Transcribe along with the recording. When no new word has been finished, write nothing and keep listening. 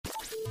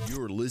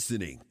You're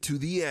listening to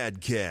the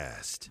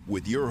AdCast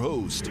with your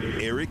host,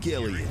 Eric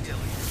Elliott.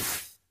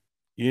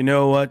 You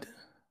know what?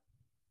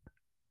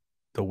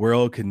 The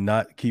world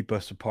cannot keep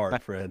us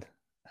apart, Fred.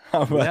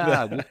 How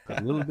about that?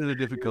 A little bit of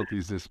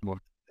difficulties this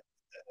morning.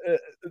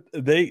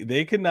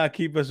 They could not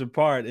keep us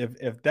apart.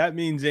 If that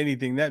means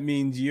anything, that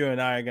means you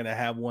and I are going to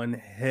have one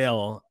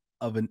hell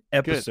of an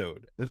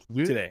episode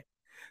today.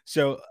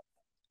 So,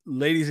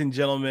 ladies and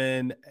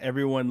gentlemen,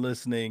 everyone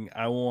listening,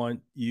 I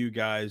want you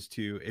guys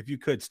to, if you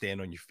could,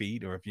 stand on your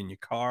feet, or if you're in your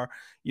car,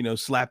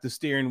 slap the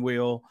steering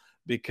wheel,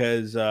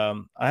 because I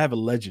have a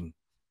legend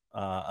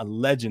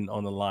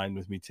on the line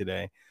with me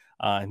today.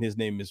 And his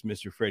name is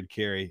Mr. Fred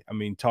Cary. I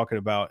mean, talking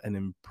about an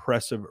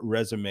impressive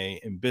resume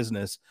in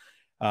business,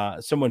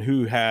 someone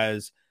who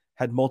has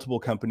had multiple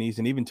companies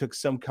and even took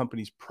some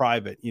companies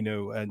private,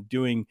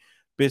 doing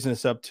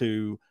business up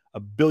to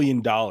 $1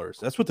 billion.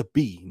 That's with a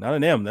B, not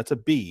an M. That's a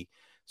B.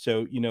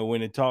 So,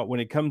 when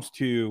it comes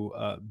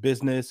to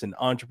business and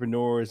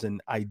entrepreneurs and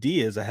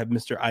ideas, I have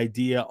Mr.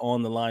 Idea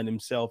on the line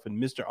himself,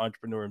 and Mr.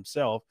 Entrepreneur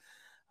himself,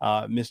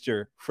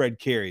 Mr. Fred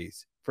Cary.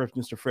 First,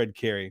 Mr. Fred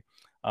Cary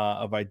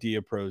of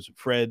IdeaPros.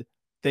 Fred,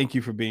 thank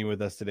you for being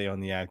with us today on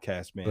the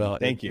AdCast, man. Well,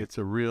 thank you. It's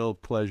a real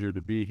pleasure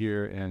to be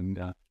here. And,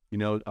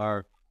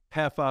 our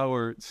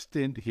half-hour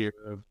stint here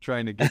of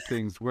trying to get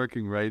things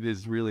working right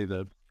is really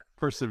the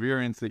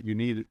perseverance that you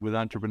need with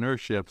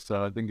entrepreneurship.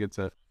 So I think it's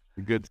a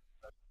good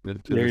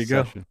there you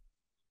session.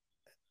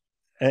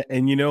 Go.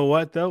 And you know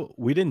what, though?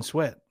 We didn't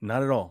sweat.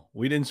 Not at all.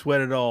 We didn't sweat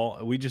at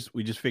all. We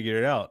just figured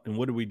it out. And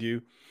what did we do?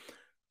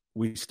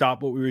 We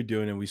stopped what we were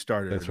doing and we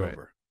started it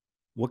over.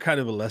 What kind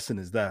of a lesson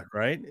is that,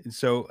 right? And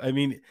so, I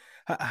mean,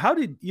 how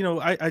did,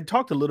 I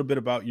talked a little bit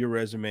about your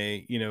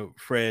resume,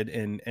 Fred,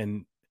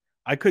 and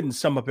I couldn't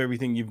sum up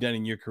everything you've done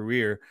in your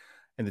career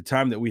and the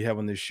time that we have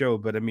on this show.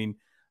 But I mean,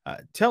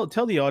 tell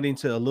the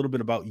audience a little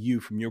bit about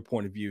you from your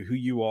point of view, who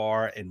you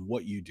are and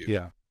what you do.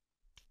 Yeah.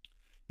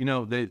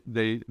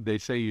 They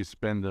say you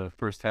spend the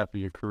first half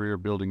of your career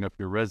building up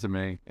your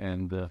resume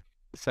and the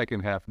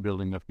second half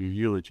building up your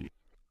eulogy.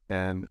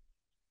 And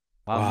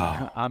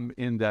I'm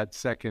in that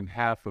second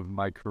half of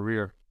my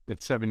career.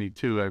 At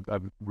 72,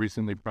 I've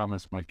recently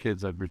promised my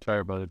kids I'd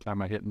retire by the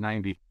time I hit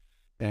 90.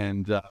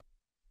 And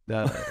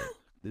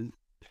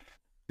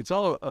it's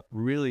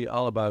really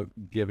all about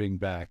giving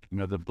back.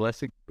 The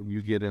blessing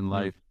you get in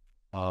life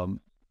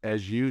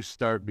as you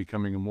start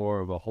becoming more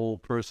of a whole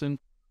person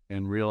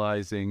and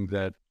realizing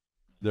that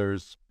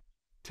there's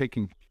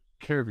taking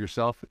care of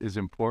yourself is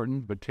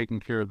important, but taking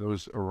care of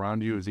those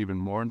around you is even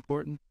more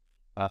important.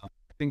 I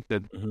think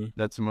that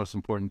that's the most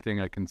important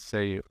thing I can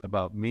say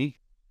about me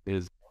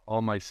is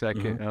all my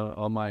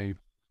all my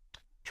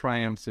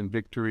triumphs and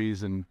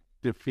victories and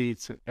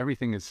defeats,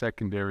 everything is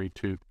secondary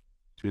to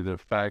the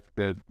fact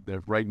that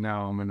right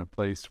now I'm in a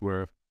place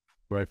where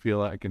I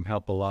feel I can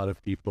help a lot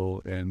of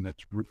people, and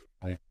that's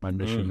my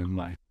mission in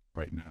life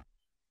right now.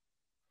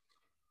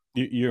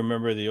 You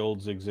remember the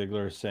old Zig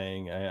Ziglar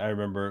saying? I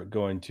remember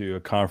going to a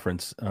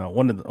conference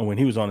when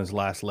he was on his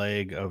last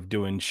leg of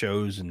doing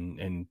shows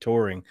and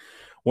touring.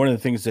 One of the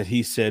things that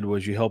he said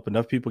was, you help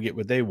enough people get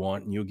what they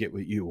want and you'll get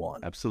what you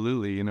want.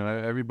 Absolutely.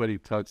 Everybody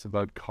talks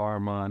about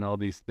karma and all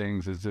these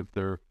things as if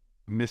they're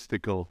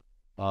mystical.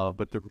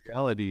 But the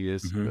reality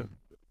is,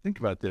 think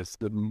about this,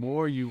 the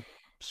more you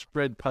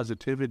spread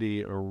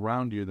positivity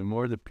around you, the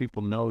more that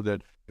people know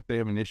that if they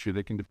have an issue,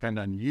 they can depend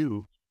on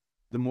you,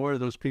 the more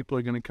those people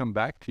are going to come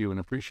back to you and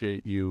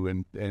appreciate you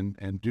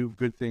and do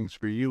good things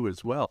for you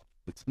as well.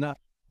 It's not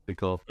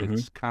mystical.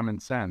 It's common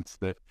sense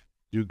that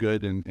do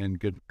good and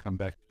good come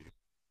back to you.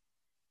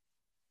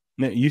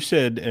 Now, you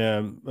said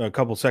a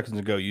couple seconds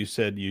ago, you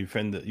said you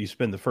spend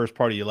the first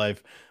part of your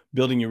life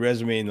building your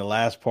resume and the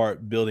last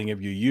part building up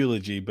your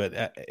eulogy, but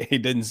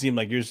it doesn't seem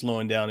like you're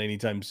slowing down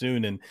anytime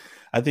soon. And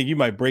I think you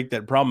might break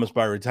that promise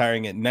by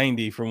retiring at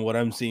 90 from what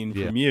I'm seeing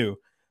from you.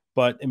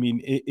 But I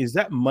mean, is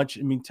that much?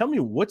 I mean, tell me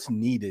what's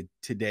needed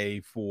today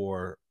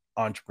for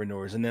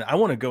entrepreneurs. And then I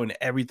want to go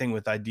into everything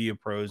with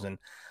IdeaPros, and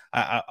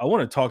I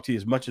want to talk to you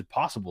as much as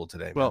possible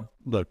today. Well,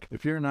 look,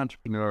 if you're an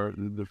entrepreneur,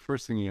 the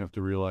first thing you have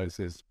to realize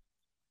is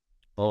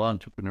all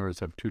entrepreneurs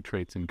have two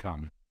traits in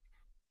common.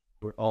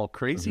 We're all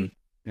crazy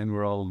and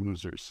we're all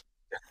losers.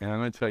 And I'm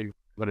going to tell you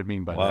what I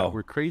mean by that.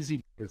 We're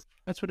crazy because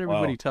that's what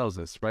everybody tells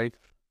us, right?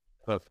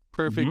 A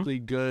perfectly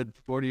good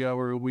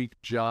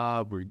 40-hour-a-week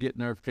job. We're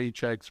getting our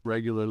paychecks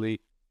regularly.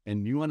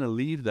 And you want to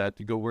leave that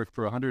to go work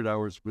for 100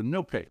 hours with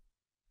no pay.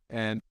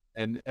 And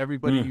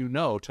everybody you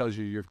know tells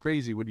you you're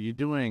crazy. What are you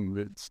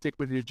doing? Stick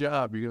with your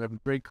job. You're going to have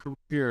a great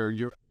career.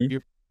 You're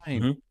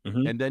fine.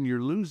 And then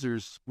you're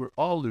losers. We're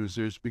all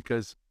losers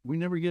because we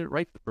never get it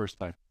right the first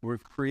time. We're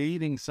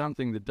creating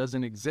something that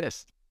doesn't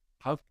exist.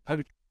 How could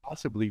you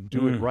possibly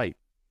do it right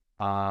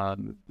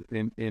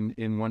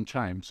in one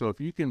time? So if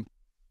you can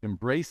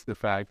embrace the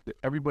fact that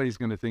everybody's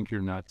going to think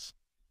you're nuts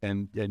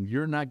and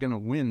you're not going to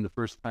win the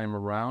first time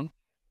around,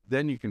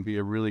 then you can be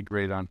a really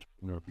great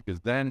entrepreneur, because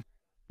then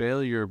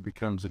failure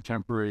becomes a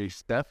temporary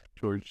step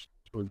towards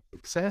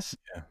success.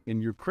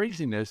 In your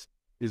craziness,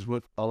 is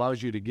what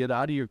allows you to get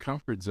out of your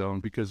comfort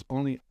zone, because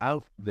only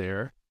out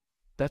there,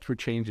 that's where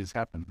changes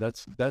happen.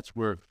 That's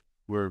where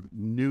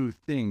new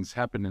things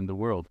happen in the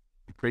world.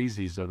 The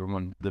crazies are the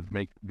ones that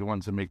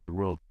make the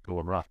world go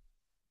awry.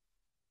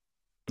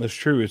 That's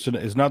true. It's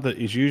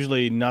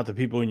usually not the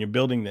people in your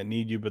building that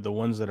need you, but the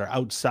ones that are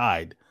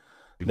outside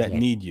that Exactly.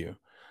 need you.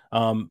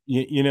 And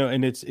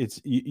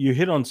you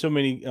hit on so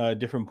many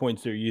different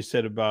points there. You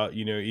said about,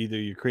 either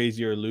you're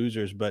crazy or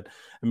losers, but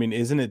I mean,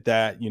 isn't it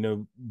that,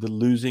 the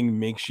losing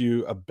makes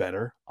you a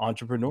better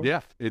entrepreneur?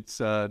 Yeah,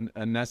 it's a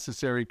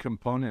necessary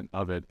component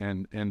of it.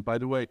 And by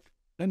the way,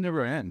 that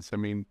never ends. I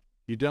mean,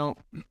 you don't,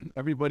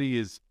 everybody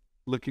is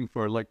looking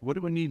for, like, what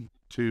do I need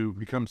to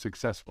become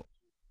successful?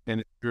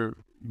 And if you're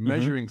Hmm.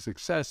 measuring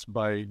success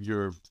by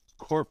your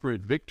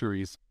corporate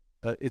victories,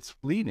 it's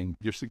fleeting.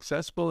 You're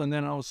successful, and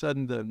then all of a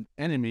sudden the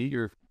enemy,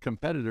 your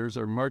competitors,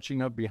 are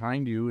marching up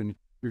behind you, and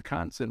you're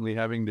constantly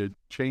having to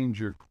change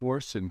your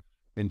course and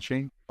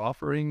change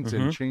offerings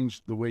and Hmm.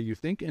 change the way you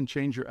think and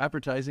change your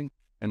advertising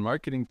and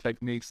marketing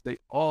techniques. They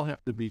all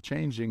have to be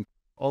changing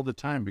all the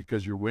time,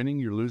 because you're winning,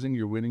 you're losing,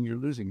 you're winning, you're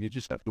losing. You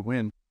just have to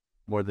win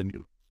more than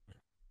you.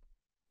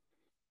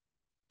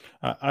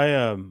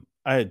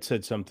 I had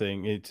said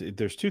something.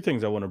 There's two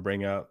things I want to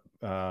bring up,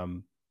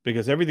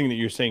 because everything that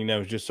you're saying now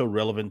is just so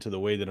relevant to the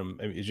way that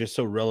it's just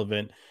so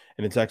relevant,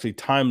 and it's actually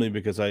timely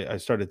because I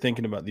started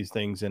thinking about these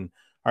things, and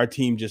our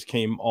team just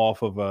came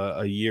off of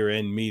a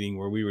year-end meeting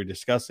where we were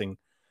discussing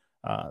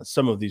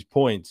some of these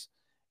points,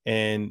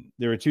 and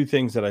there were two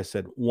things that I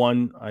said.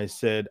 One, I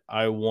said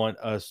I'm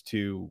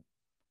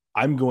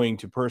going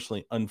to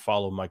personally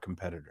unfollow my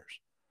competitors,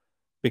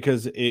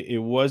 because it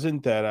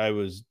wasn't that I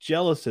was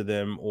jealous of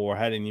them or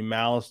had any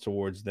malice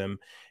towards them.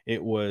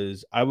 It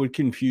was I would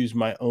confuse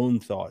my own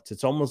thoughts.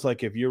 It's almost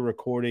like if you're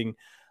recording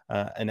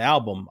an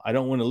album, I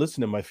don't want to listen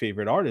to my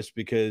favorite artist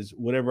because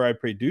whatever I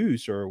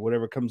produce or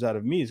whatever comes out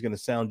of me is going to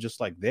sound just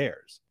like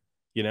theirs.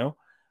 You know,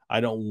 I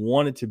don't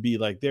want it to be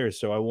like theirs.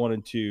 So I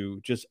wanted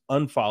to just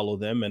unfollow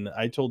them. And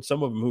I told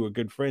some of them who were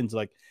good friends,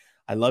 like,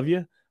 I love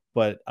you,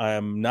 but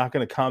I'm not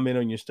going to comment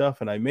on your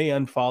stuff. And I may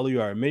unfollow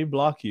you or I may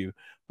block you,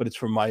 but it's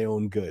for my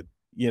own good,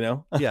 you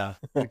know? Yeah,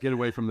 to get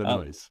away from the uh,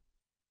 noise.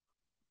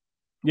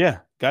 yeah,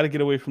 got to get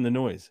away from the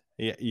noise.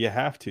 You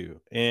have to.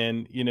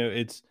 And,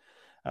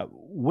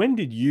 when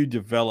did you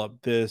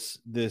develop this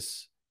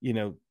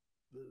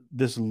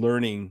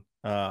learning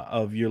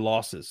of your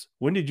losses?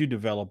 When did you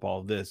develop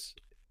all this?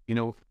 You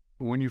know,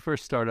 when you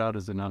first start out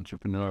as an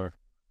entrepreneur,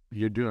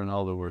 you're doing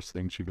all the worst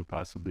things you could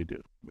possibly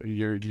do.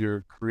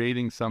 You're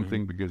creating Mhm.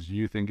 something because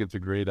you think it's a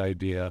great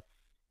idea.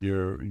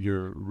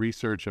 Your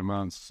research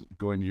amounts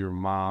going to your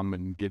mom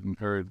and getting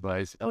her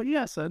advice. Oh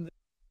yes, and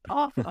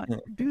off I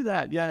do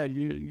that. Yeah,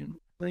 you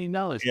 $1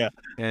 million. Yeah.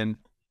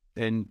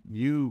 And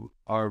you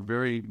are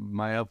very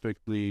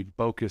myopically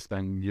focused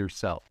on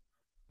yourself.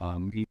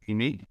 Me,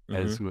 Mhm.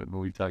 as what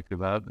we talked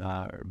about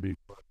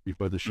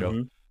before the show.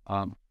 Mhm.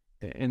 Um,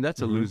 and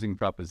that's a Mhm. losing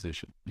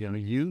proposition.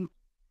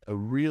 A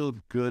real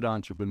good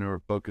entrepreneur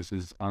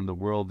focuses on the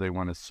world they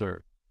want to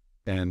serve,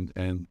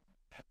 and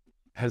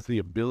has the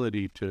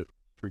ability to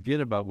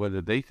forget about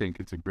whether they think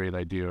it's a great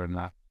idea or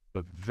not,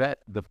 but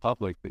vet the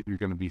public that you're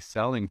going to be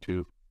selling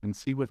to and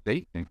see what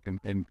they think,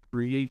 and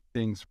create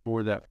things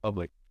for that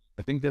public.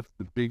 I think that's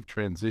the big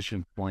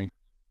transition point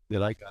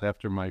that I got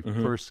after my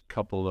Mhm. first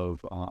couple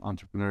of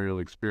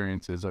entrepreneurial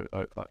experiences.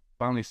 I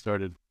finally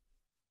started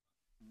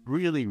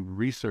really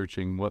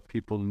researching what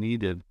people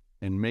needed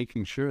and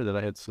making sure that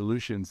I had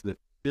solutions that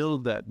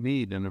filled that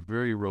need in a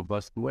very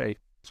robust way,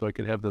 so I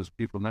could have those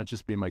people not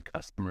just be my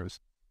customers,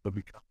 but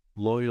become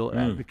loyal Mm.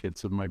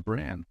 advocates of my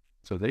brand.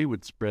 So they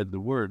would spread the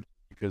word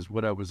because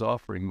what I was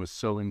offering was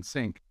so in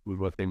sync with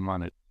what they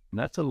wanted. And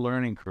that's a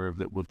learning curve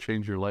that will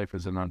change your life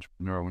as an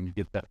entrepreneur when you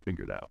get that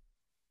figured out.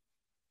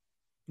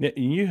 Yeah,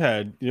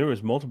 and there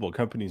was multiple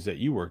companies that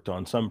you worked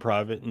on, some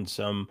private and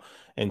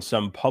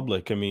some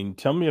public. I mean,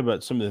 tell me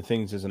about some of the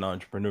things as an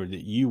entrepreneur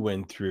that you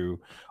went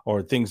through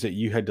or things that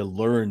you had to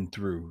learn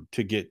through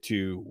to get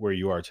to where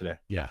you are today.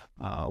 Yeah.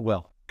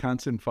 Well,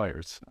 constant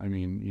fires. I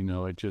mean,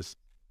 it just,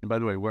 and by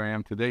the way, where I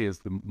am today is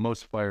the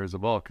most fires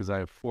of all, because I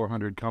have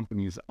 400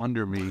 companies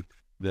under me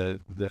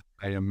that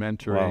I am Wow.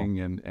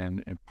 mentoring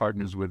and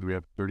partners with. We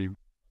have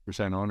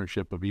 30%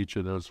 ownership of each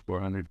of those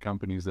 400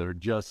 companies that are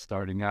just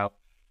starting out.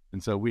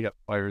 And so we have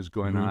fires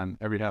going Mhm. on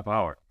every half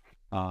hour.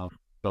 Uh,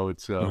 so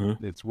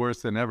Mhm. it's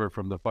worse than ever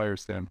from the fire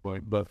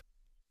standpoint. But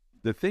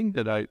the thing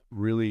that I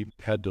really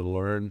had to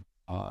learn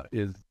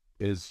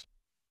is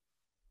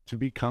to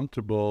be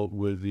comfortable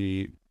with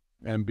the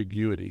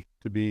ambiguity,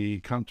 to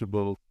be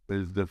comfortable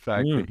with the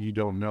fact Mm. that you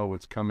don't know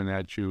what's coming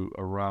at you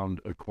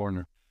around a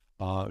corner.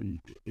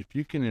 If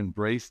you can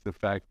embrace the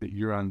fact that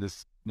you're on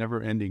this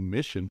never-ending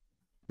mission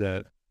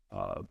that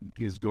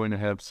is going to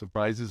have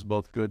surprises,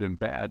 both good and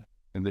bad,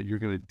 and that you're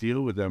going to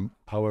deal with them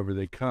however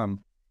they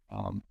come,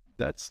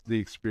 that's the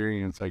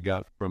experience I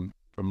got from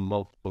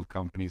multiple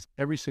companies.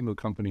 Every single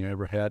company I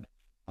ever had,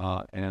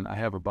 and I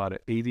have about an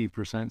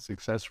 80%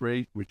 success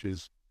rate, which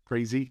is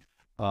crazy.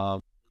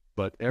 Uh,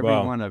 but Wow.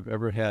 everyone I've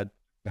ever had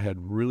I had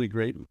really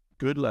great,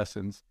 good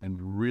lessons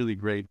and really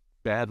great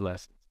bad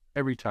lessons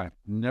every time.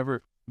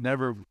 Never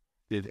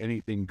did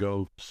anything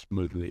go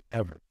smoothly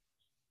ever.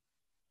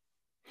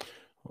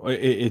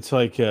 It's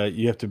like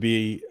you have to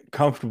be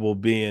comfortable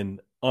being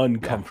Yeah.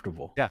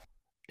 uncomfortable Yeah.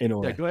 in a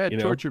Yeah. way, Go ahead.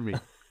 Torture me.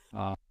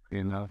 I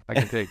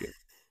can take it.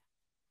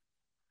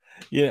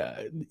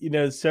 Yeah,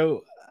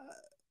 so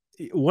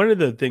one of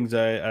the things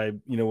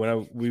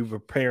when we were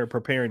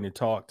preparing to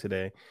talk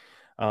today,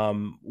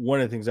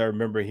 one of the things I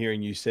remember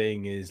hearing you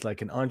saying is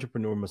like an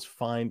entrepreneur must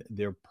find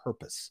their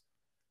purpose,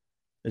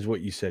 is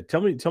what you said.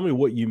 Tell me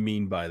what you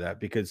mean by that,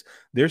 because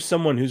there's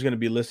someone who's going to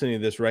be listening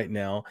to this right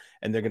now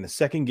and they're going to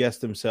second guess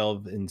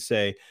themselves and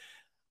say,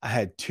 I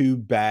had 2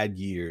 bad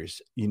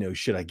years.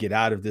 Should I get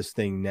out of this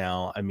thing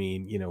now? I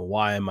mean,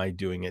 why am I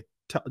doing it?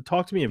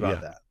 Talk to me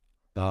about Yeah.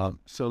 that.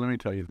 So let me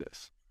tell you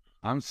this.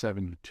 I'm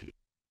 72.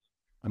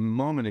 A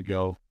moment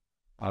ago,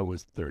 I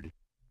was 30.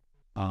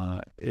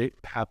 It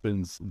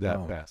happens that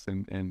Wow. fast.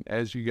 And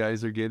as you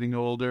guys are getting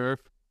older,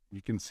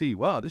 you can see,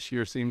 wow, this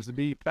year seems to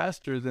be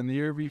faster than the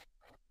year before,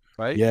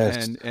 right? Yes.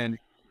 And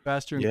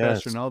faster and faster.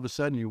 Yes. And all of a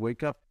sudden you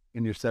wake up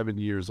and you're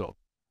 70 years old.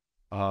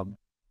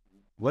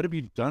 What have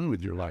you done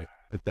with your life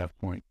at that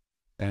point?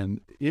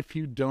 And if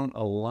you don't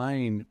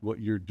align what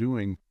you're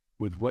doing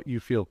with what you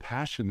feel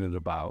passionate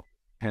about,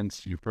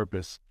 hence your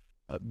purpose,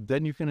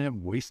 then you can have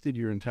wasted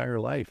your entire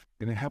life.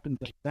 And it happens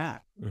like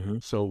that. Mm-hmm.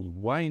 So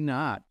why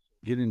not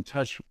get in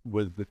touch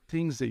with the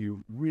things that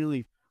you're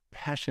really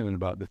passionate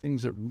about, the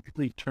things that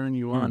really turn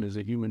you on as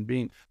a human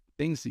being,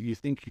 things that you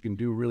think you can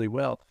do really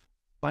well?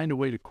 Find a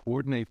way to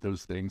coordinate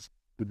those things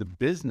with the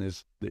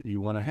business that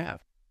you want to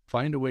have.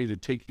 Find a way to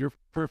take your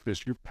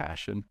purpose, your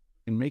passion,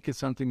 and make it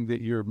something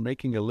that you're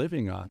making a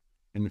living on.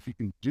 And if you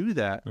can do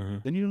that,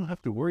 then you don't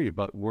have to worry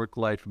about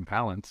work-life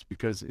balance,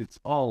 because it's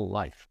all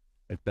life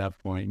at that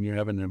point. And you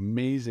have an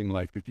amazing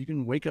life. If you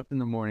can wake up in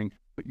the morning,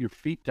 put your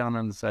feet down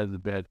on the side of the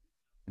bed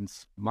and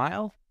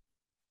smile,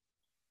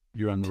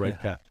 you're on the right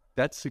path.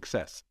 That's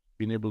success.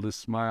 Being able to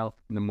smile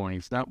in the morning.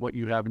 It's not what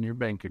you have in your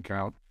bank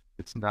account.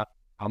 It's not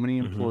how many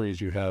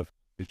employees you have.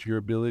 It's your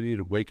ability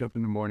to wake up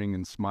in the morning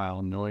and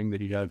smile, knowing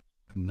that you have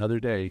another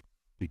day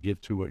to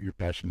get to what you're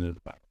passionate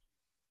about.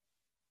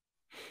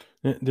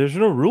 There's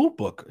no rule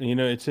book.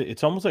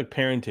 It's almost like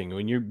parenting.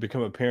 When you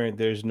become a parent,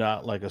 there's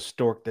not like a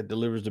stork that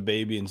delivers the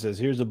baby and says,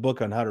 "Here's a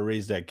book on how to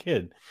raise that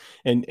kid."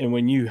 And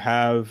when you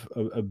have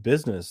a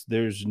business,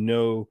 there's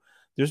no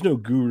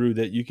guru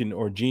that you can,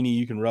 or genie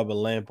you can rub a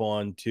lamp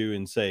on to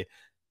and say,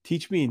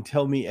 "Teach me and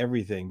tell me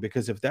everything."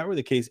 Because if that were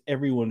the case,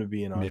 everyone would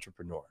be an Yeah.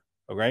 entrepreneur.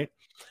 All right,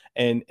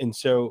 and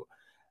so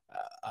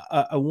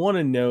I want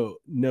to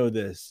know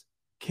this: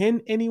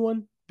 can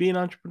anyone be an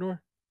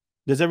entrepreneur?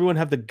 Does everyone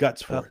have the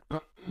guts for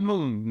it?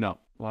 No,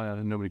 well,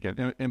 nobody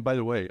can. And by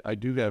the way, I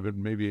do have it.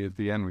 Maybe at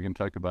the end we can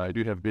talk about. I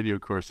do have video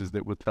courses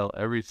that will tell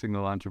every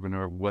single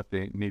entrepreneur what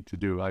they need to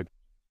do.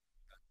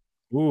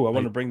 Ooh, I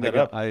want to bring that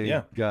up. I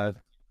Yeah. got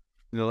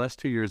in the last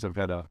 2 years, I've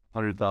had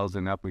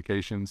 100,000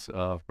 applications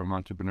from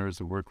entrepreneurs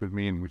that work with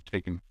me, and we've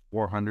taken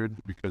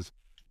 400 because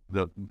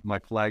my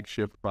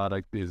flagship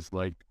product is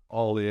like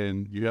all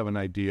in. You have an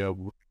idea,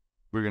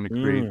 we're going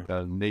to create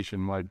a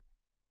nationwide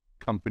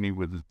company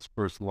with its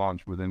first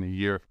launch within a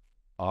year.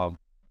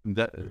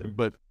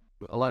 But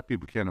a lot of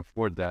people can't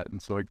afford that,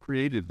 and so I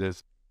created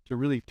this to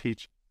really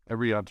teach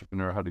every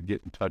entrepreneur how to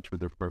get in touch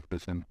with their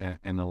purpose and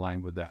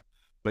align with that.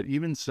 But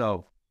even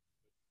so,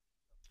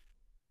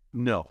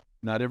 no,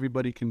 not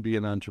everybody can be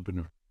an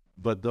entrepreneur.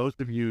 But those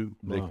of you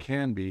that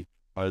can be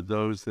are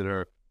those that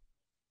are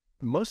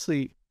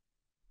mostly,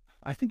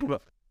 I think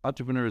about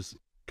entrepreneurs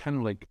kind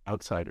of like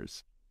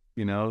outsiders.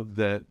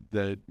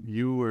 That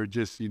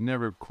you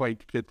never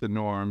quite fit the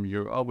norm.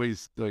 You're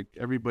always like,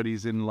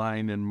 everybody's in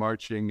line and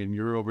marching, and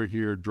you're over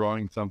here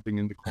drawing something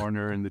in the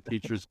corner, and the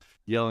teacher's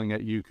yelling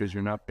at you because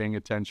you're not paying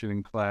attention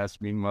in class.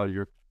 Meanwhile,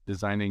 you're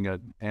designing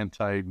an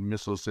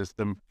anti-missile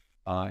system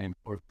in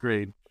fourth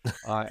grade.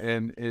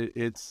 And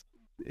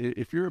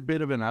if you're a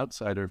bit of an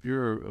outsider, if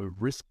you're a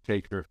risk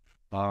taker,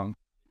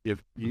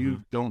 if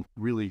you don't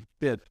really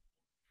fit,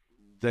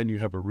 then you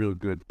have a real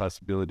good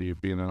possibility of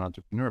being an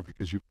entrepreneur,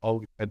 because you've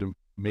always had to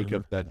make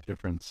up that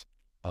difference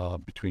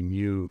between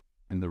you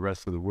and the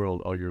rest of the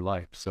world all your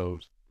life. So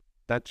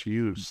that's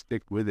you.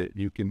 Stick with it.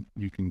 You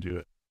can do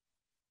it.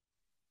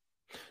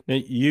 Now,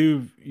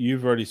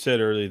 you've already said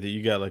earlier that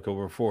you got like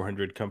over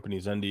 400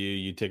 companies under you.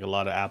 You take a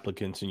lot of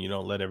applicants and you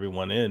don't let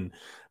everyone in.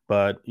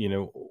 But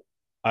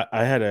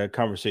I had a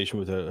conversation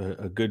with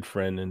a good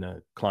friend and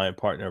a client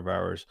partner of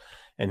ours,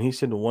 and he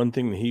said the one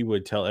thing that he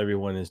would tell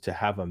everyone is to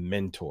have a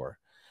mentor.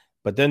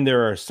 But then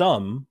there are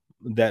some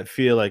that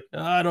feel like, "Oh,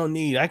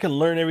 I can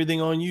learn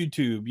everything on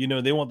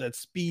YouTube." They want that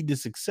speed to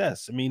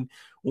success. I mean,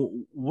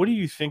 what do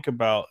you think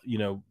about,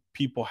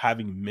 people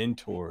having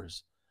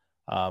mentors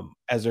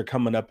as they're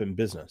coming up in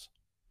business?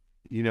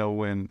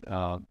 When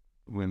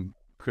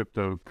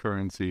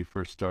cryptocurrency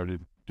first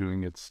started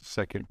doing its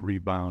second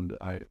rebound,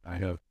 I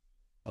have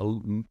a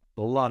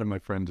lot of my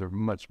friends are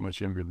much,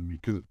 much younger than me,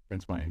 because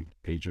friends my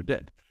age are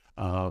dead.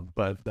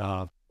 But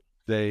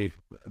they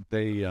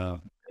Yeah.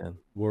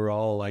 were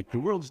all like, the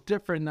world's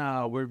different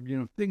now.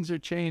 Things are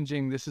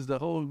changing. This is the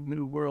whole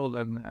new world.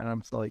 And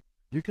I'm just like,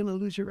 you're going to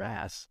lose your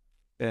ass.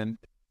 And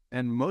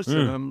most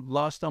of them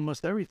lost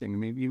almost everything. I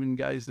mean, even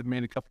guys that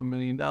made a couple $1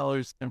 million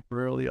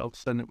temporarily, all of a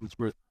sudden it was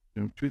worth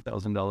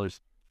 $2,000.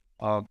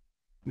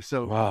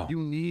 So Wow. you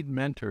need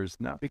mentors,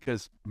 not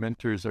because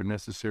mentors are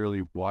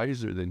necessarily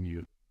wiser than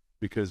you,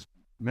 because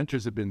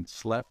mentors have been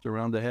slapped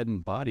around the head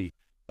and body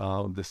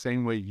the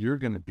same way you're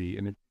going to be.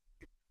 And if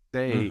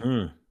they,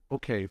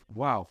 okay,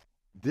 wow,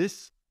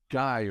 this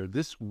guy or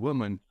this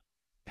woman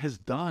has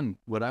done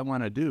what I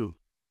want to do.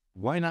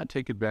 Why not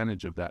take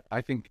advantage of that?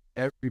 I think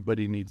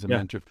everybody needs a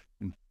mentor.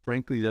 And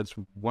frankly, that's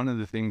one of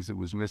the things that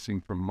was missing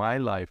from my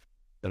life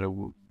that I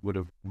would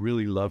have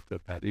really loved to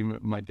have had. Even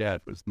my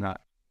dad was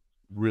not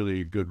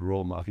really a good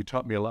role model. He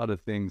taught me a lot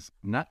of things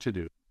not to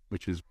do,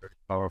 which is very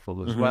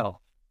powerful as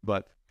well.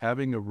 But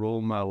having a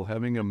role model,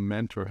 having a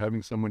mentor,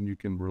 having someone you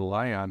can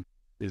rely on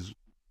is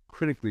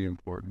critically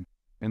important.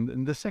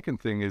 And the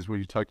second thing is what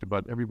you talked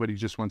about, everybody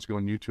just wants to go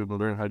on YouTube and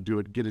learn how to do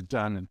it, get it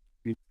done, and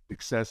be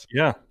success.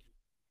 Yeah.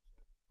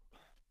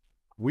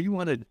 We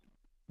want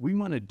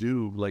to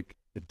do like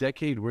a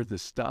decade worth of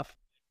stuff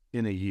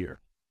in a year.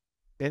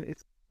 And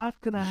it's not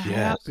going to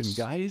happen,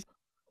 guys.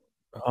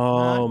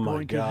 Oh not my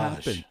going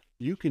gosh. to happen.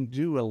 You can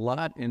do a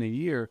lot in a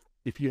year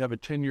if you have a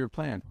 10-year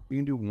plan. You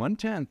can do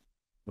 1/10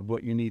 of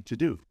what you need to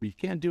do, but you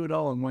can't do it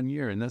all in 1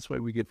 year. And that's why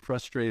we get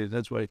frustrated.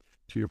 That's why,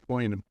 to your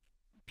point,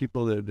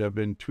 people that have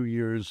been 2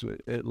 years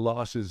at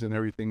losses and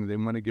everything, they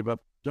want to give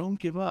up. Don't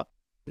give up.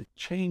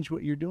 Change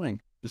what you're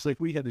doing. Just like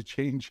we had to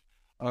change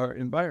our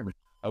environment.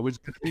 I was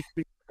going to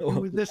be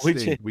with this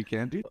thing. We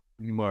can't do that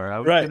anymore. I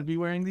was going to be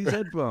wearing these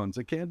headphones.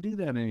 I can't do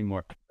that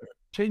anymore.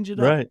 Change it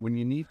up when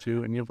you need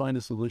to, and you'll find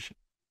a solution.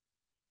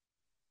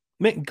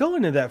 Man, go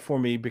into that for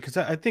me, because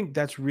I think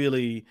that's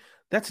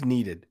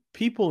needed.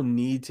 People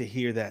need to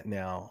hear that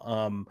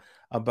now,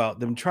 about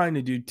them trying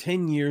to do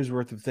 10 years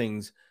worth of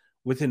things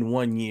within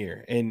 1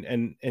 year.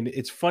 And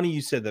it's funny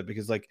you said that,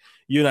 because like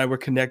you and I were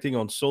connecting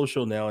on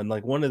social now. And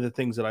like one of the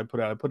things that I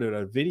put out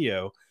a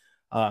video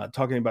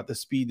talking about the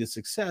speed to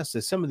success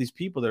is some of these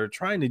people that are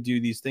trying to do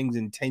these things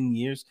in 10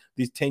 years,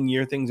 these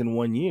 10-year things in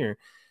 1 year,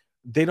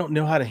 they don't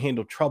know how to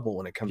handle trouble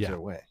when it comes their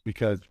way.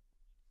 Because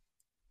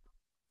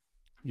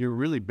you're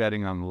really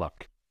betting on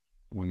luck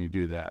when you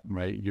do that,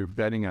 right? You're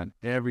betting on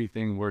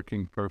everything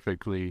working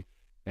perfectly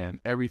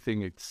and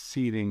everything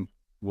exceeding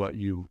what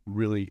you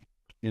really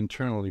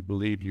internally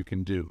believe you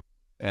can do.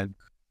 And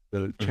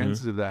the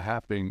chances of that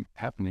happening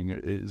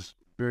is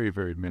very,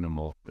 very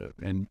minimal.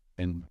 And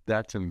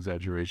that's an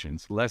exaggeration.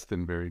 It's less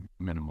than very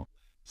minimal.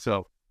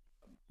 So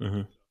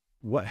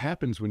what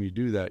happens when you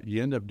do that,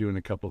 you end up doing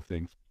a couple of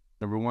things.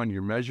 Number one,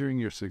 you're measuring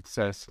your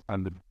success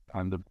on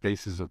the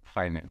basis of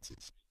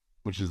finances,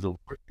 which is the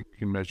worst thing you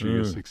can measure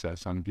your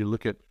success on. If you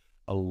look at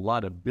a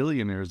lot of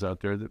billionaires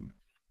out there, that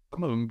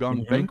some of them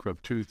gone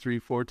bankrupt 2, 3,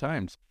 4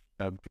 times.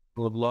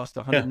 People have lost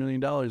 $100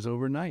 million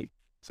overnight.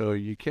 So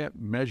you can't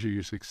measure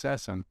your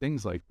success on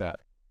things like that.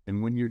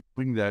 And when you're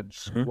doing that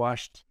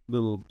squashed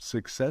little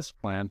success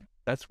plan,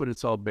 that's what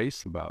it's all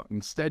based about.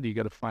 Instead, you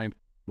got to find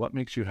what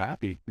makes you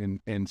happy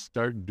and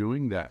start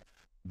doing that.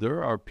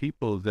 There are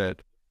people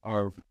that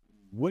are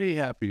way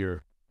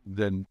happier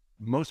than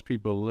most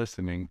people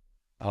listening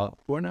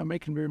who are not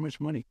making very much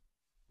money.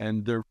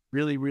 And they're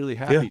really, really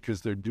happy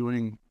because they're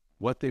doing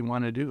what they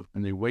want to do.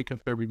 And they wake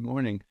up every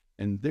morning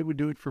and they would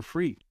do it for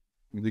free.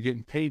 They're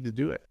getting paid to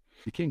do it.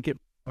 You can't get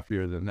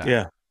happier than that.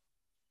 Yeah.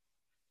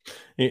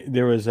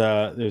 There's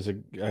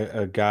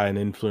a guy, an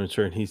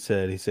influencer, and he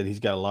said he's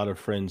got a lot of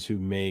friends who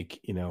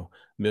make,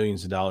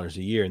 millions of dollars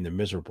a year and they're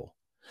miserable.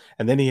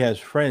 And then he has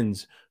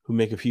friends who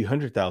make a few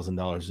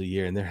 $100,000 a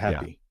year and they're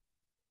happy.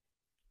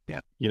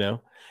 Yeah.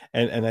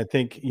 And I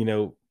think,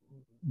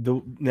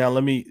 now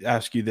let me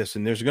ask you this,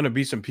 and there's going to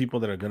be some people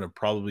that are going to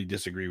probably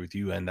disagree with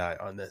you and I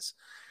on this.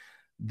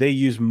 They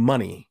use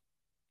money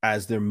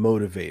as their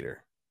motivator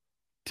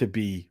to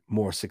be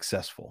more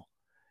successful.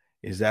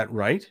 Is that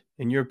right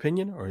in your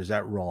opinion, or is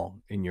that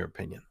wrong in your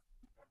opinion?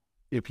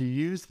 If you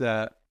use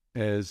that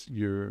as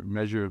your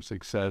measure of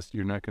success,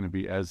 you're not going to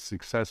be as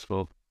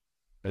successful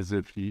as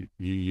if you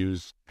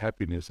use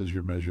happiness as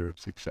your measure of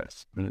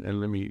success. And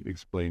let me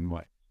explain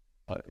why.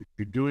 If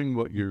you're doing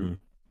what you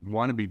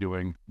want to be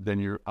doing, then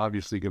you're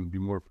obviously going to be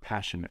more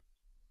passionate.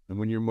 And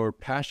when you're more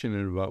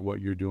passionate about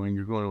what you're doing,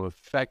 you're going to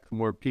affect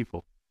more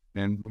people.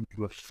 And when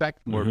you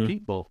affect more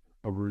people,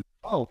 a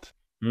result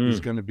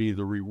is going to be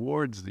the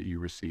rewards that you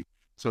receive.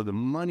 So the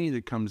money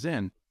that comes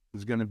in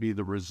is going to be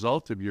the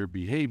result of your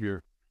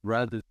behavior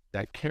rather than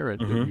that carrot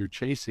that you're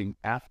chasing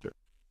after.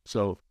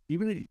 So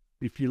even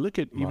if you look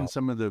at even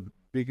some of the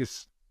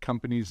biggest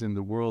companies in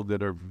the world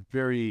that are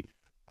very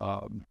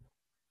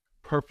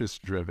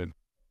purpose-driven,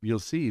 you'll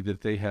see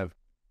that they have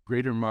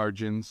greater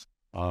margins.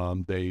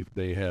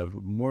 They have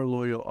more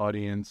loyal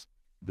audience.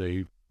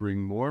 They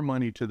bring more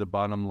money to the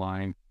bottom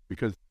line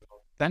because they're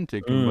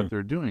authentic in what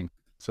they're doing.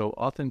 So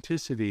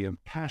authenticity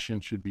and passion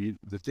should be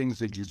the things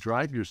that you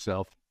drive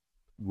yourself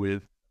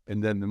with,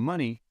 and then the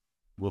money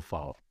will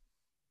follow.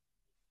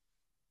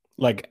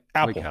 Like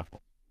Apple. Like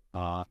Apple.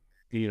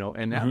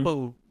 And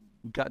Apple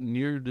got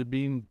near to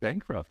being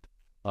bankrupt.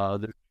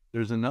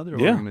 There's another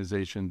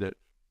organization that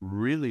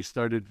really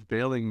started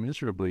failing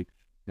miserably,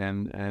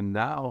 and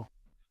now,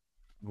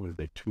 what are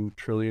they, $2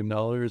 trillion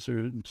or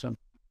something?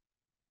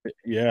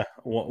 Yeah,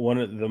 one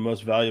of the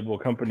most valuable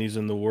companies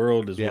in the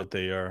world is what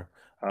they are.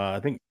 I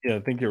think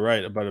you're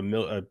right, about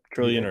a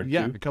trillion or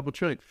Yeah, two. a couple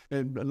trillion.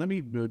 And let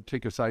me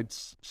take a side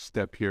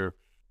step here,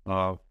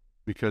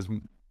 because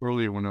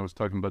earlier when I was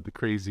talking about the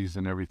crazies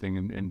and everything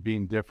and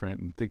being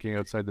different and thinking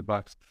outside the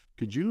box,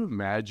 could you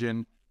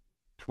imagine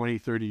 20,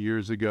 30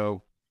 years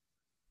ago,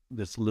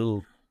 this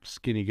little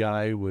skinny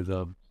guy with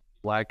a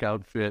black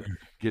outfit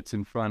gets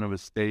in front of a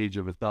stage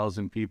of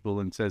 1,000 people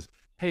and says,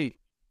 "Hey,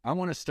 I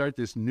want to start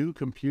this new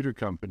computer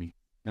company,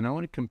 and I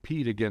want to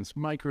compete against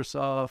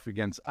Microsoft,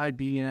 against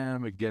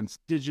IBM,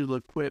 against digital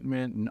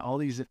equipment, and all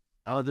these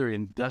other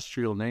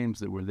industrial names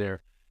that were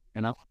there.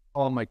 And I'll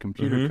call my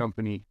computer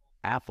company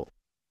Apple."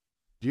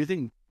 Do you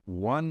think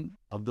one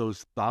of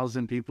those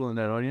 1,000 people in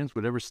that audience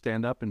would ever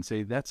stand up and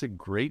say, "That's a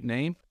great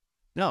name"?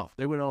 No,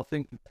 they would all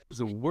think that was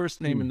the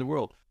worst name in the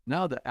world.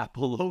 Now the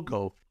Apple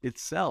logo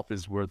itself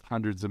is worth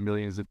hundreds of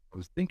millions of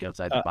dollars. Think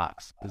outside the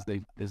box, as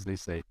they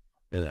say.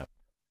 Yeah.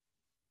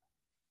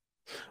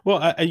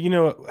 Well,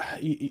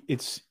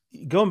 it's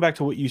going back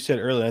to what you said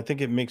earlier. I think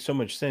it makes so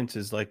much sense.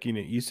 Is like,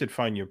 you said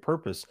find your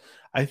purpose.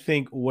 I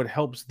think what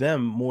helps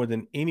them more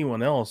than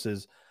anyone else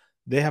is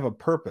they have a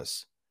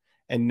purpose,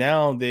 and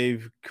now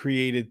they've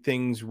created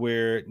things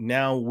where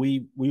now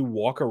we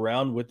walk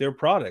around with their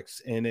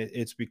products, and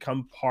it's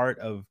become part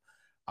of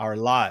our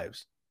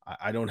lives.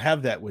 I don't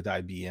have that with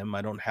IBM.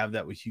 I don't have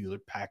that with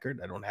Hewlett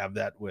Packard. I don't have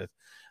that with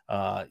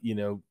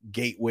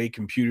Gateway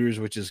Computers,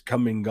 which is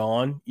come and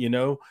gone.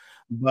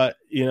 But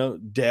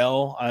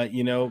Dell,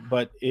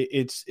 but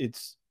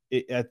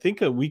I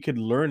think we could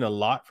learn a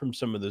lot from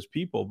some of those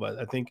people. But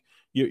I think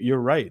you're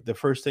right. The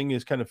first thing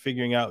is kind of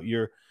figuring out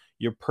your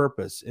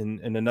purpose,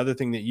 and another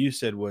thing that you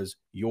said was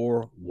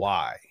your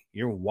why.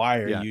 Why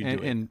are you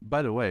doing? And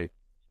by the way,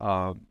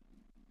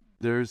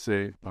 there's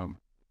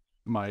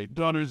my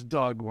daughter's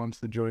dog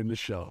wants to join the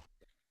show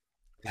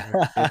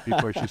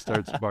before she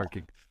starts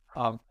barking.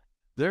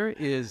 There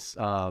is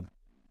a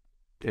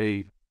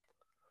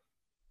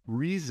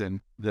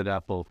reason that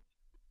Apple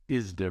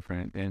is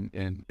different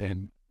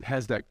and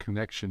has that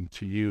connection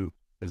to you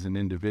as an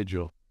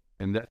individual,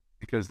 and that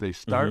because they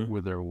start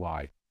with their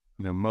why.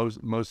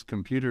 Most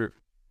computer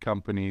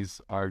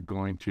companies are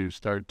going to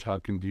start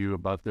talking to you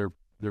about their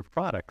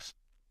products,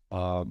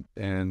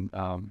 and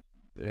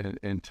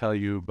tell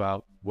you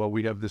about, well,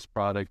 we have this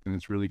product and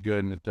it's really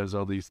good and it does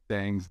all these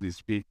things, these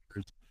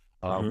features.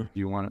 Do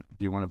you want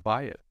to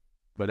buy it?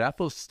 But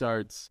Apple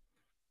starts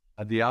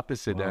at the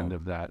opposite end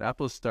of that.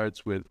 Apple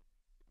starts with,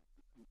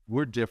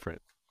 we're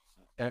different.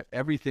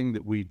 Everything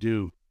that we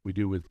do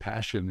with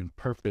passion and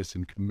purpose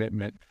and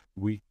commitment.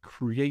 We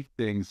create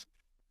things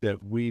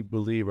that we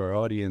believe our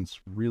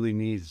audience really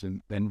needs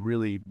and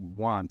really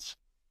wants.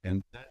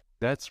 And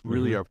that's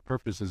really our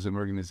purpose as an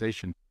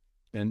organization.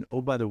 And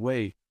oh, by the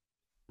way,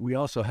 we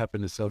also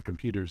happen to sell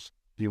computers.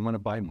 Do you want to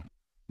buy one?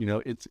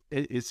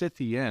 It's at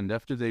the end,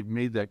 after they've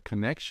made that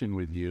connection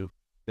with you,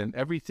 then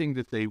everything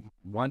that they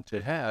want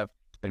to have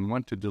and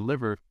want to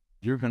deliver,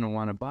 you're going to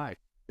want to buy.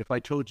 If I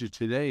told you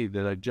today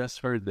that I just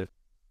heard that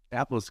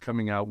Apple's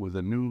coming out with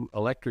a new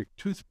electric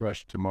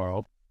toothbrush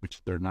tomorrow,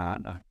 which they're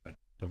not, I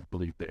don't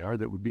believe they are.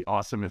 That would be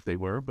awesome if they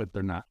were, but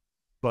they're not.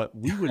 But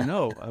we would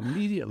know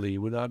immediately,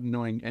 without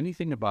knowing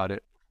anything about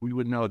it, we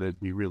would know that it'd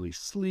be really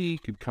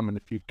sleek, it'd come in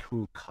a few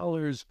cool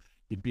colors,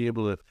 you'd be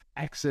able to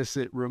access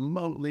it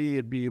remotely,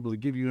 it'd be able to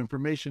give you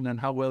information on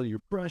how well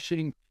you're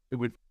brushing. It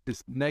would,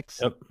 this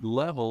next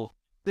level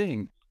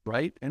thing,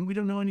 right? And we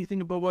don't know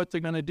anything about what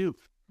they're going to do.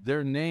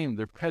 Their name,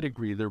 their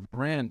pedigree, their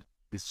brand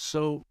is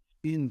so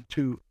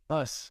into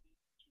us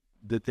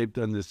that they've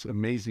done this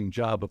amazing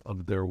job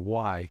of their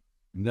why.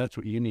 And that's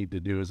what you need to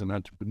do as an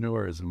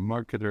entrepreneur, as a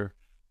marketer.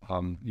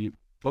 You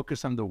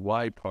focus on the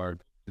why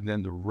part, and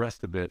then the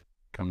rest of it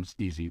comes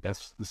easy.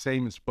 That's the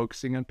same as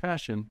focusing on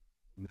passion.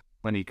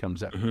 Money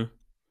comes out.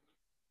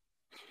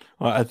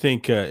 Well, I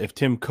think if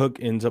Tim Cook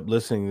ends up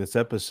listening to this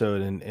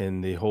episode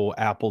and the whole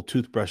Apple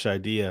toothbrush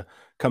idea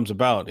comes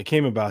about, it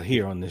came about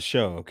here on this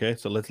show. Okay,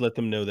 so let's let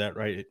them know that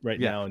right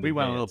now. We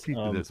want a little piece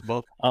of this,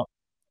 both.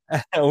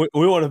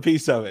 We want a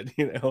piece of it.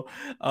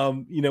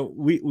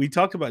 We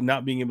talked about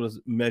not being able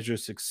to measure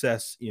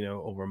success,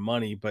 over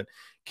money, but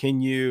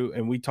can you?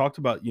 And we talked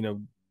about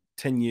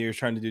 10 years,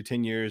 trying to do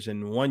 10 years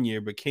in 1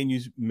 year, but can you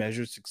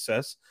measure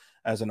success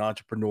as an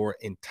entrepreneur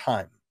in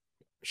time?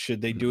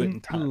 Should they do it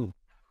in time?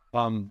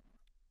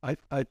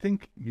 I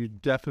think you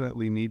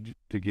definitely need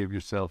to give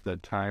yourself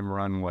that time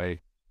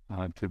runway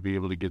to be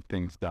able to get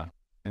things done.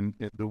 And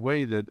the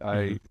way that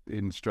I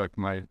instruct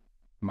my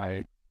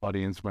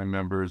audience, my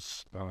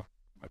members,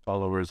 my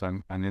followers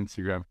on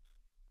Instagram,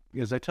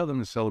 is I tell them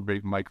to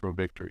celebrate micro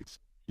victories.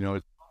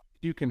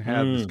 You can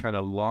have this kind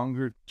of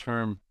longer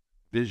term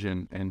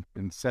vision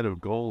and set of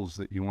goals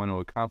that you want to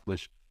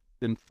accomplish,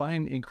 then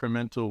find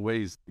incremental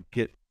ways to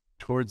get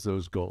towards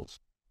those goals.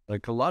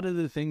 Like a lot of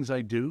the things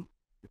I do,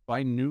 if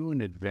I knew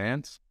in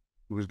advance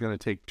it was going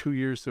to take 2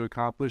 years to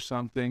accomplish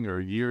something, or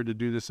a year to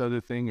do this other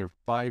thing, or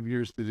 5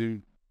 years to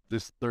do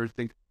this third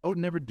thing, I would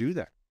never do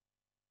that.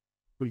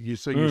 But you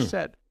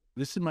set,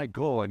 this is my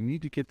goal. I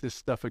need to get this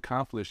stuff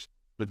accomplished.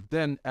 But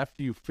then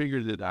after you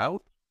figured it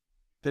out,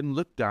 then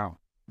look down.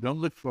 Don't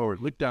look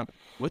forward. Look down.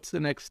 What's the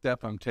next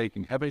step I'm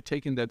taking? Have I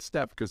taken that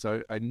step? Because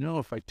I know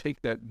if I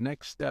take that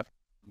next step,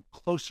 I'm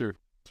closer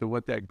to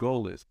what that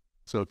goal is.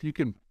 So if you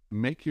can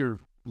make your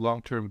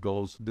long-term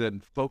goals, then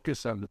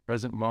focus on the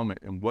present moment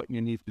and what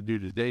you need to do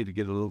today to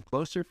get a little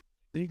closer,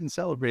 then you can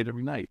celebrate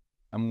every night.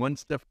 I'm one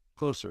step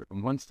closer.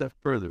 I'm one step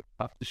further.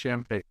 Pop the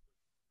champagne.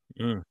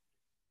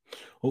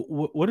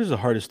 Well, what is the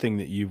hardest thing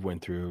that you've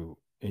went through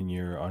in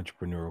your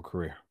entrepreneurial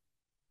career?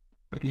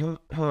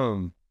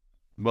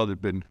 Well,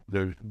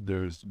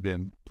 there's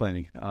been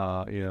plenty.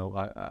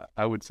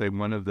 I would say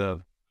one of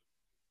the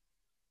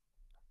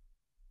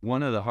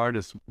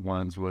hardest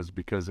ones was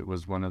because it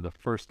was one of the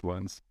first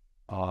ones,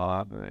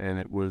 and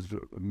it was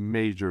a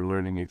major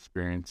learning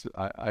experience.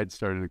 I'd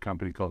started a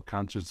company called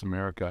Concerts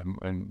America,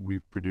 and we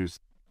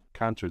produced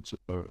concerts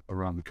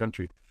around the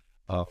country,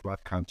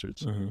 rock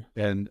concerts.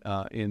 And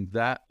in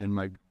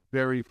my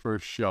very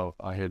first show,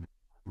 I had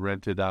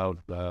rented out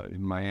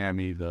in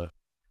Miami the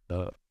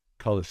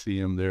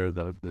Coliseum there,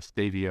 the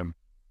stadium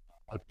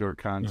outdoor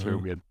concert.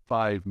 We had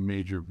 5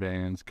 major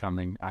bands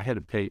coming. I had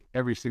to pay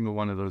every single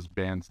one of those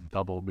bands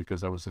double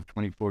because I was a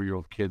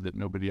 24-year-old kid that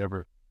nobody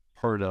ever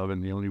heard of,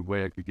 and the only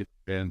way I could get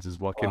bands is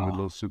walk in with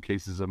little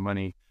suitcases of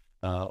money.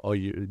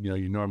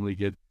 You normally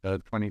get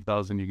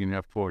 20,000, you can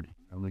have 40.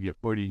 You only get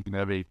 40, you can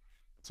have 8.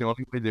 It's the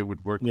only way they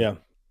would work. Yeah.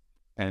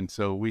 And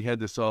so we had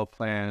this all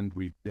planned.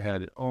 We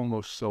had it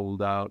almost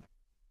sold out,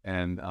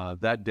 and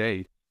that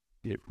day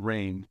it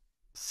rained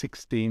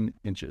 16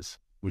 inches,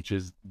 which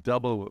is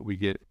double what we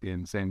get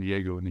in San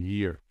Diego in a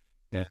year.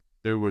 And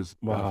there was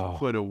a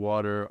foot of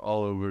water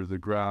all over the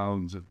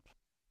grounds and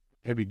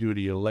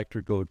heavy-duty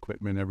electrical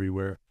equipment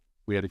everywhere.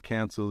 We had to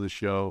cancel the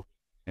show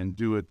and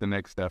do it the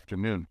next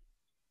afternoon.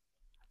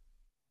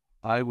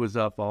 I was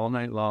up all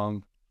night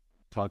long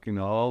talking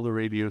to all the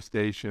radio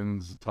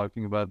stations,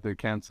 talking about the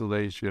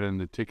cancellation,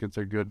 the tickets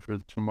are good for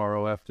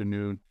tomorrow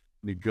afternoon,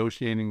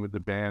 negotiating with the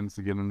bands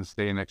to get them to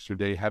stay an extra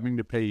day, having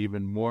to pay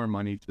even more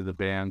money to the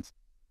bands.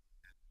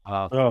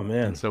 Oh,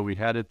 man. And so we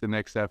had it the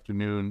next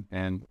afternoon,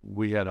 and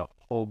we had a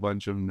whole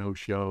bunch of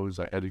no-shows.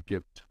 I had to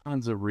give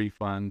tons of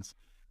refunds.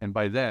 And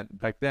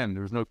back then,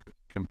 there was no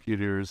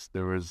computers.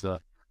 There was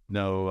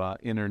no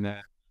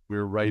internet. We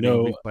were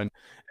writing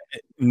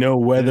no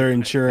weather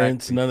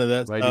insurance, exactly. None of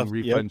that writing stuff.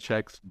 refund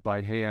checks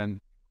by hand.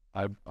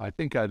 I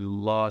think I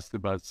lost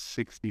about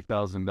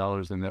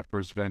 $60,000 in that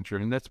first venture,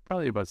 and that's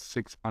probably about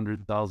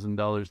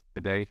 $600,000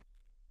 today.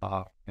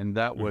 And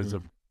that was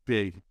a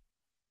big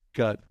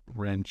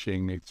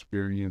gut-wrenching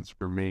experience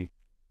for me.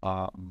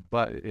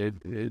 But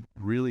it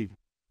really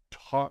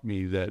taught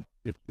me that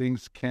if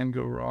things can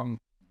go wrong,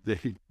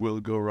 they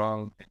will go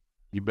wrong.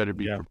 You better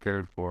be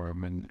prepared for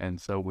them. And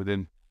so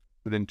within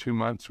 2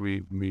 months,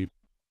 we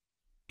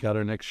got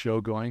our next show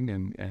going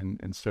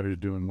and started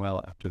doing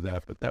well after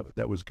that. But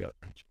that was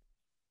gut-wrenching.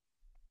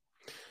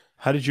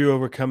 How did you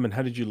overcome and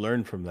how did you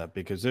learn from that?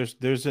 Because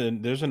there's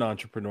an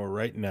entrepreneur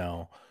right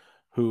now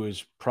who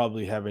is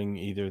probably having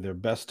either their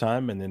best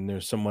time, and then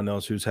there's someone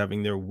else who's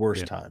having their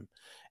worst time.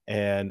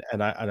 And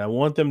I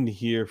want them to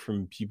hear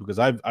from people, because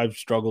I've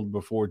struggled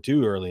before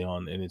too early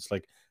on, and it's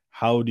like,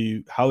 how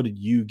did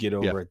you get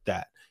over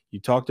that? You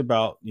talked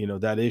about,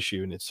 that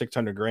issue, and it's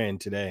 600 grand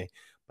today,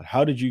 but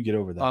how did you get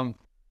over that?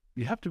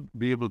 You have to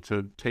be able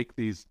to take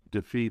these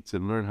defeats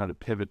and learn how to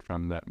pivot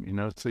from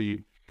them, so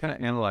you kind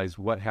of analyze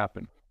what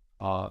happened.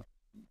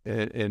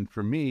 And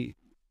for me,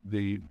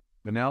 the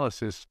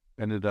analysis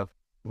ended up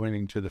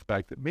pointing to the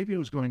fact that maybe I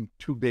was going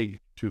too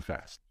big too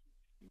fast.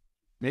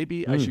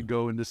 Maybe I should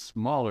go into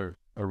smaller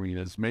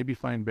arenas, maybe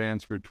find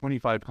bands for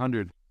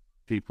 2,500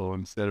 people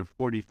instead of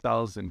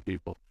 40,000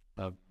 people.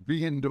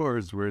 Be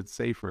indoors where it's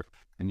safer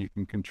and you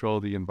can control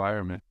the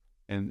environment.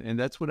 And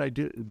that's what I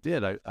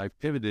did. I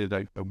pivoted.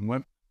 I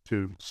went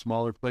to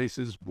smaller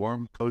places,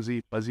 warm,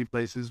 cozy, fuzzy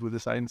places with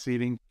assigned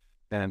seating,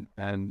 and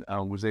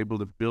was able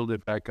to build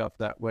it back up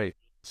that way.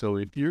 So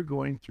if you're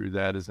going through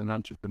that as an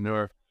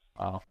entrepreneur,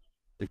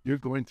 if you're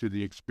going through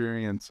the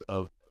experience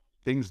of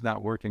things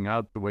not working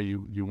out the way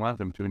you want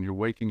them to, and you're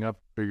waking up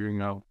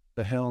figuring out,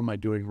 the hell am I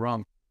doing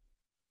wrong?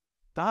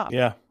 Stop.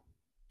 Yeah.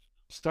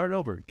 Start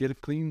over. Get a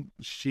clean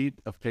sheet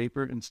of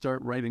paper and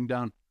start writing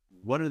down,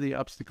 what are the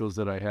obstacles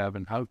that I have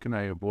and how can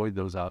I avoid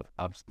those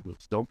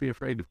obstacles? Don't be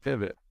afraid to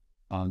pivot.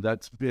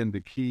 That's been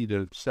the key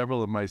to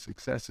several of my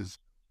successes.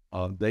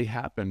 They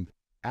happened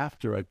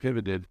after I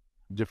pivoted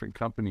different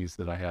companies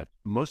that I had.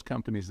 Most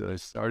companies that I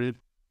started,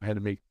 I had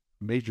to make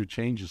major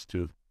changes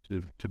to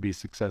be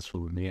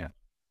successful in the end.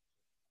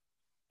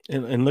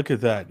 And look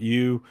at that.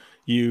 You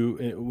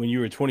when you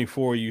were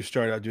 24, you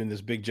started out doing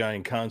this big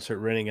giant concert,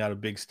 renting out a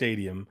big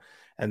stadium,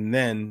 And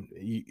then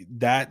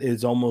that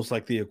is almost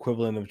like the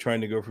equivalent of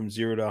trying to go from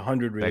 0 to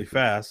 100 really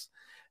fast.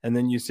 And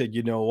then you said,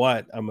 you know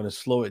what, I'm going to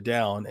slow it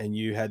down. And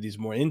you had these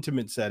more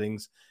intimate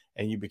settings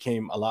and you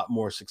became a lot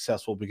more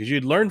successful because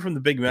you'd learned from the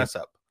big mess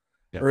up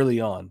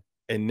early on.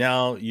 And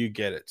now you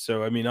get it.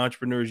 So, I mean,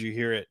 entrepreneurs, you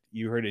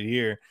heard it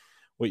here.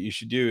 What you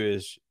should do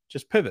is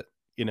just pivot.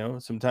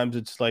 Sometimes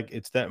it's like,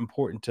 it's that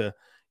important to,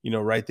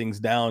 write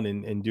things down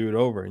and do it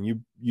over. And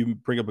you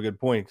bring up a good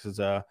point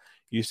because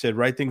you said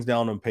write things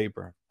down on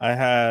paper.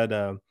 I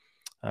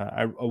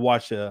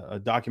watched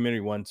a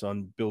documentary once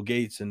on Bill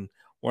Gates, and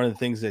one of the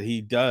things that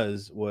he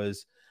does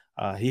was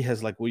he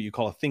has like what you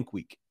call a think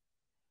week,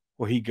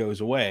 where he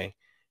goes away,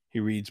 he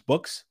reads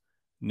books,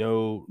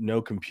 no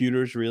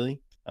computers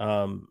really,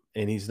 and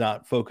he's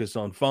not focused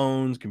on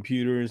phones,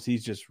 computers.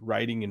 He's just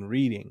writing and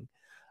reading.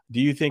 Do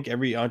you think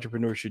every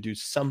entrepreneur should do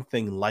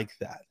something like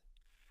that?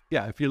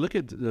 Yeah, if you look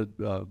at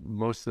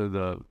most of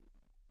the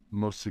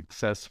most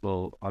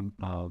successful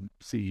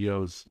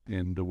CEOs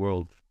in the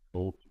world,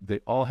 they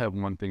all have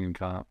one thing in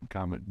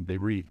common. They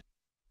read.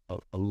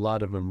 A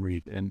lot of them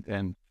read.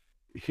 And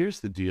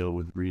here's the deal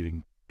with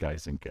reading,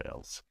 guys and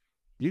gals.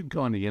 You can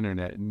go on the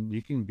internet and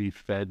you can be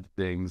fed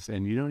things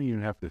and you don't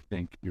even have to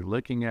think. You're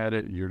looking at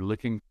it.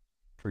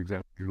 For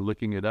example, you're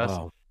looking at us.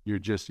 Wow. You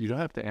don't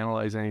have to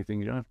analyze anything.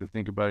 You don't have to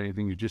think about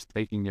anything. You're just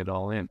taking it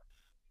all in.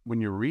 When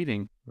you're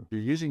reading,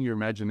 you're using your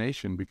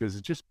imagination because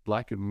it's just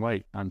black and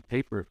white on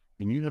paper.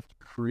 And you have to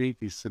create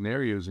these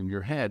scenarios in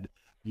your head.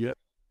 You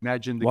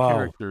imagine the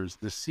characters,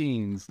 the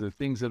scenes, the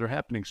things that are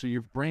happening. So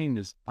your brain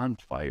is on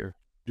fire,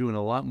 doing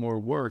a lot more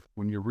work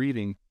when you're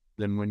reading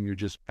than when you're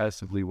just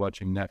passively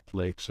watching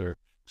Netflix or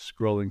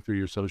scrolling through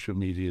your social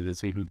media to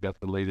see who's got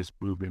the latest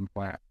boob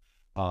implant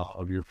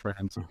of your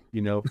friends.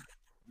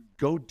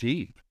 Go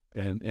deep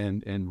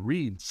and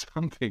read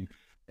something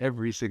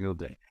every single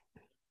day.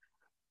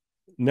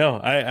 No,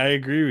 I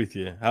agree with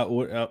you.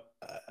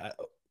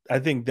 I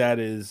think that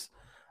is,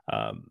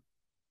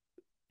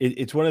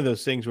 it's one of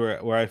those things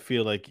where I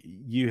feel like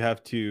you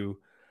have to,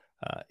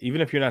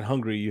 even if you're not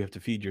hungry, you have to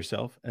feed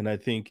yourself. And I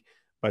think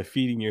by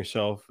feeding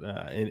yourself,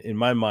 in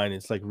my mind,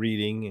 it's like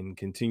reading and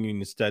continuing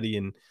to study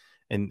and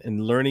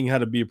learning how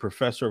to be a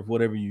professor of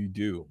whatever you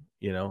do.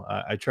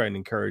 I try and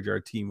encourage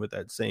our team with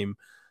that same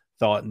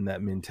thought and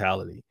that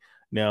mentality.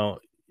 Now,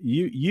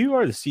 you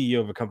are the CEO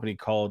of a company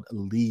called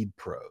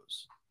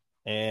IdeaPros.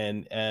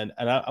 And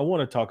I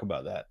want to talk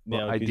about that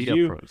now.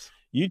 IdeaPros.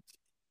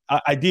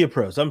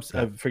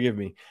 IdeaPros. Forgive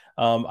me.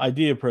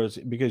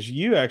 IdeaPros, because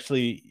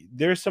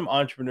there's some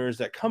entrepreneurs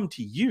that come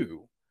to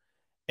you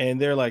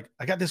and they're like,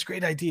 I got this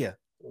great idea.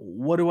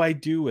 What do I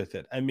do with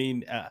it? I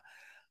mean,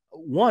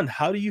 one,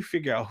 how do you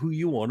figure out who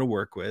you want to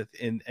work with?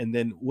 And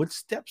then what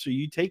steps are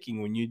you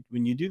taking when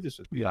you do this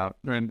with people?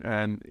 Yeah.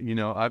 And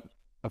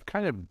I've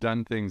kind of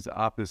done things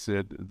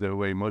opposite the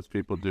way most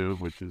people do,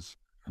 which is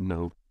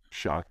no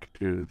shock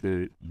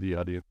to the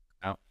audience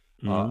now.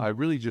 I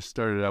really just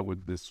started out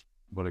with this,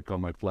 what I call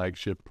my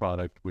flagship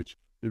product, which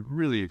is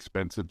really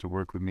expensive to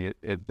work with me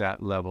at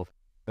that level.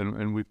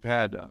 And we've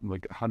had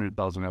like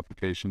 100,000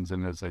 applications.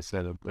 And as I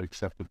said, I've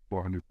accepted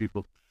 400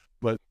 people.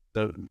 But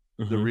the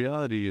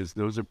reality is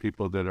those are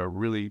people that are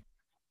really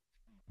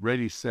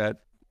ready, set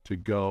to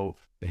go.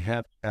 They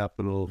have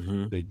capital.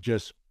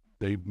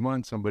 They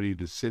want somebody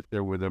to sit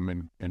there with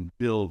them and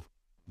build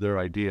their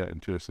idea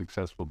into a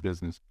successful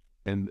business.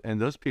 And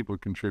those people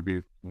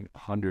contribute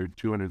 $100,000,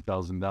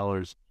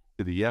 $200,000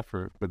 to the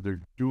effort, but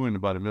they're doing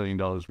about $1 million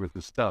worth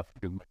of stuff.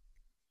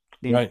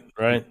 Right.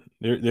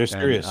 They're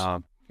serious.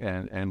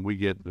 And we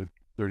get the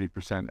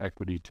 30%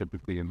 equity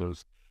typically in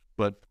those.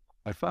 But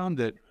I found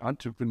that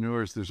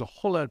entrepreneurs, there's a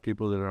whole lot of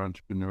people that are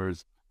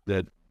entrepreneurs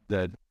that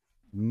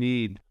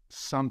need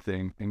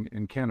something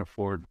and can't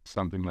afford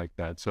something like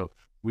that. So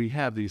we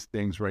have these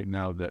things right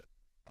now that,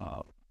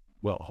 a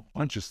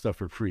bunch of stuff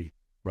for free.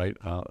 Right,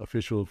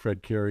 official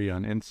Fred Cary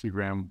on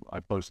Instagram. I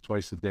post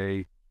twice a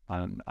day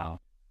on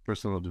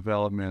personal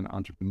development,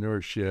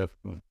 entrepreneurship,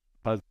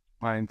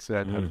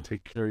 mindset, how to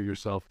take care of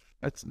yourself.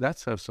 That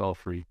stuff's all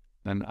free.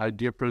 And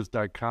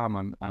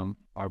IdeaPros.com on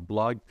our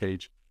blog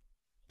page,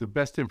 the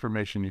best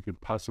information you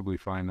could possibly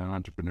find on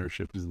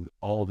entrepreneurship is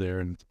all there,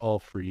 and it's all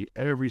free.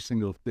 Every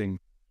single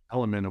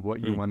element of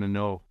what you want to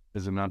know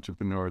as an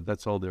entrepreneur,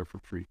 that's all there for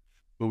free.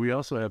 But we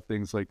also have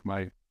things like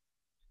my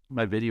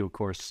video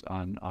course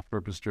on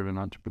purpose-driven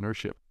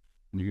entrepreneurship.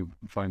 And you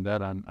can find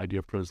that on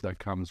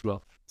IdeaPros.com as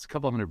well. It's a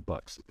couple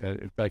 $100.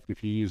 In fact,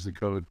 if you use the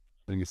code,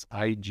 I think it's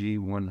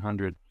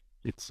IG100,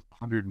 it's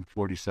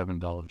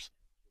 $147.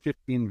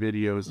 15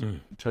 videos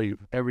tell you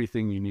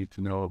everything you need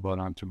to know about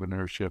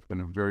entrepreneurship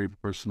in a very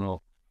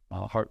personal,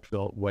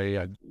 heartfelt way.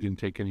 I didn't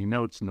take any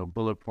notes, no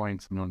bullet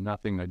points, no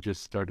nothing. I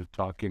just started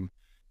talking,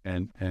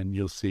 and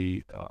you'll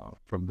see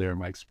from there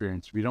my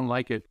experience. If you don't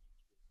like it,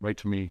 write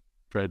to me,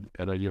 Fred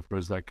at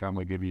IdeaPros.com.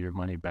 I'll give you your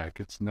money back.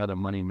 It's not a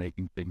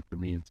money-making thing for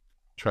me. It's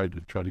try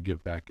to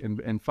give back.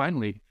 And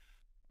finally,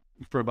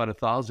 for about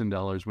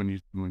 $1,000,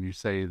 when you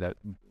say that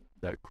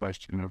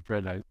question,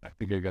 Fred, I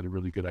think I got a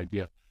really good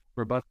idea.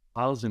 For about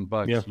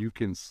 $1,000, Yeah.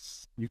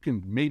 you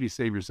can maybe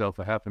save yourself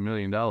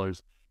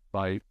 $500,000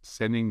 by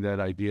sending that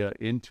idea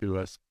into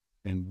us,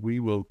 and we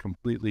will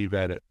completely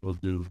vet it. We'll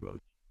do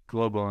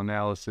global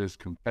analysis,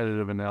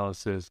 competitive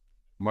analysis,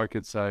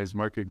 market size,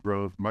 market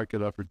growth,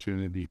 market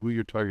opportunity, who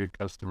your target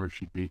customer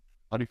should be,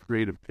 how to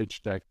create a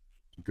pitch deck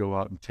to go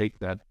out and take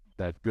that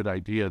good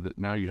idea that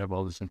now you have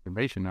all this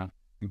information on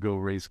and go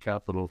raise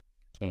capital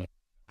to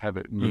have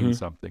it mean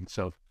something.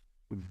 So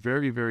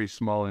very, very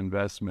small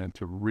investment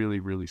to really,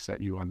 really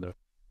set you on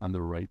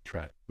the right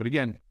track. But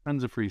again,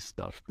 tons of free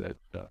stuff that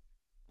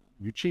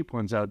you cheap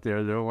ones out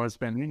there that don't want to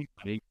spend any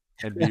money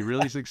and be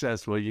really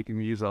successful. You can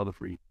use all the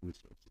free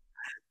resources.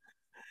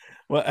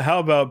 Well, how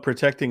about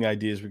protecting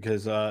ideas?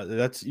 Because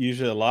that's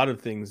usually a lot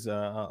of things,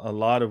 a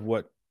lot of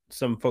what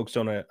some folks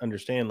don't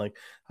understand, like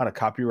how to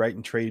copyright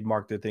and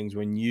trademark the things.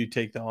 When you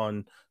take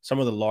on some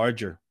of the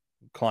larger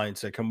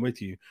clients that come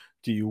with you,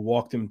 do you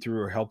walk them through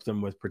or help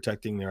them with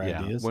protecting their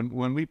ideas?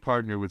 When we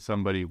partner with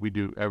somebody, we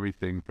do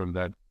everything from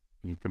that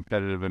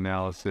competitive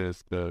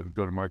analysis, the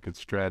go-to-market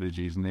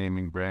strategies,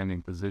 naming,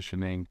 branding,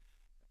 positioning,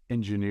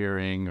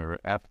 engineering, or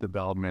app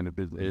development.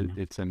 If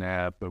it's an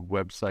app, a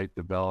website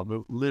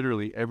development,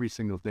 literally every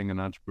single thing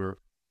an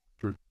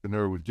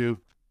entrepreneur would do.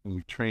 And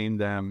we train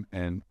them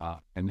and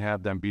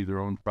have them be their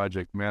own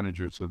project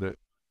manager, so that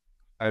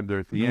either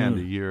at the end,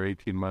 a year,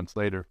 18 months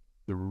later,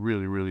 they're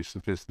really, really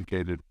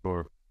sophisticated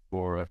for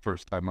a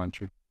first-time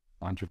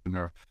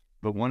entrepreneur.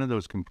 But one of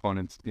those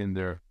components in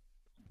there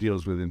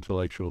deals with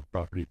intellectual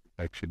property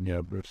protection.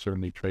 Yeah, but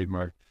certainly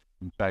trademark.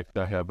 In fact,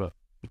 I have a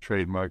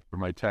trademark for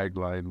my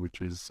tagline,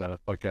 which is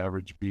 "Fuck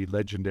average, be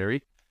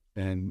legendary,"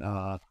 and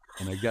I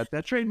got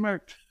that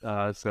trademarked.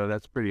 So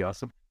that's pretty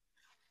awesome.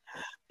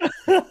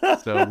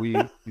 So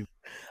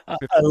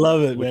I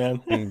love it,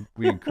 man.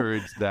 we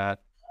encourage that,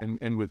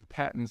 and with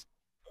patents.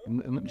 And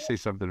let me say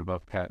something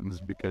about patents,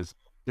 because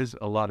there's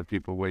a lot of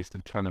people waste a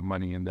ton of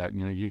money in that.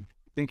 You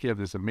think you have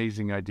this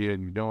amazing idea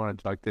and you don't want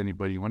to talk to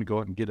anybody. You want to go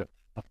out and get a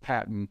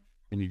patent,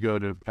 and you go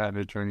to a patent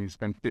attorney,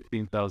 spend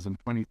 $15,000,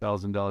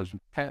 $20,000 to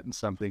patent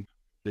something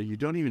that you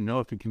don't even know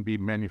if it can be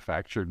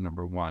manufactured,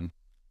 number one.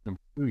 Number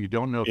two, you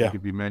don't know if it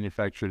can be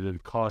manufactured at a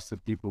cost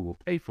that people will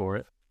pay for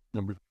it.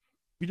 Number three,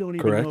 you don't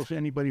even know if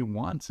anybody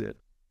wants it.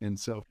 And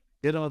so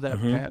get all that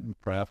patent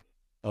prep,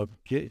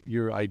 get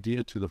your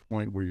idea to the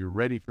point where you're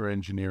ready for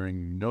engineering,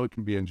 you know it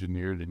can be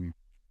engineered, and you've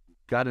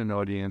got an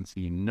audience,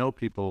 you know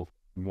people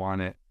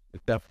want it.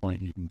 At that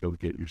point, you can go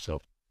get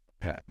yourself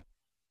a patent.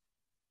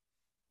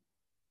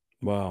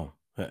 Wow.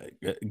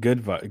 Good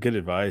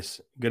advice.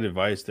 Good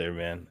advice there,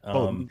 man.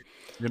 Let me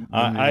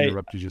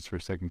interrupt you just for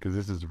a second, because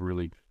this is a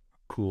really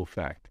cool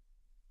fact.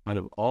 Out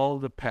of all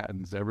the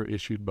patents ever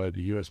issued by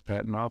the U.S.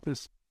 Patent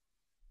Office,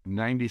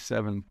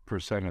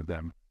 97% of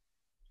them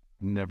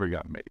never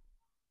got made.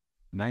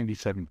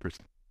 97%.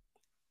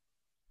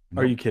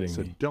 Are you kidding me?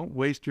 So don't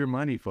waste your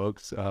money,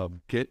 folks.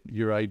 Get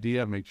your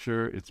idea, make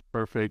sure it's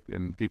perfect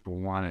and people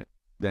want it,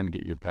 then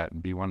get your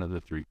patent. Be one of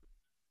the three.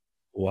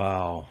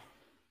 Wow.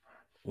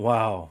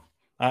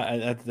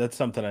 That's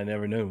something I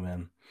never knew,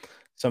 man.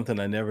 Something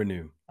I never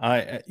knew.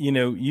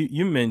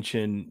 You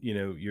mentioned,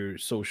 your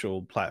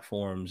social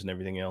platforms and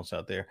everything else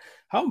out there.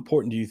 How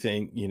important do you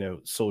think,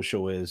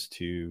 social is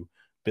to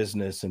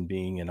business and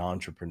being an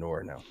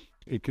entrepreneur now?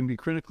 It can be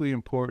critically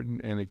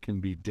important, and it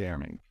can be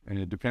damning, and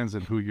it depends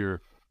on who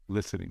you're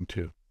listening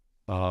to.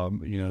 There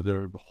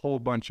are a whole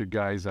bunch of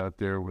guys out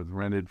there with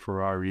rented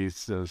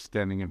Ferraris,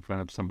 standing in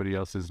front of somebody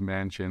else's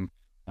mansion,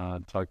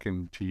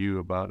 talking to you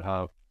about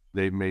how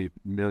they've made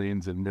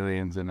millions and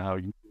millions and how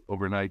you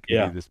overnight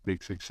can be this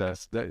big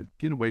success.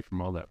 Get away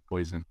from all that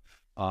poison.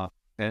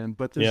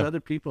 But there's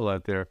other people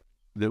out there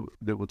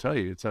that will tell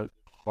you it's a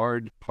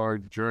hard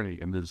journey,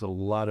 and there's a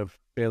lot of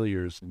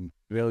failures, and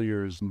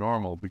failure is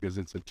normal because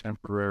it's a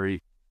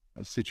temporary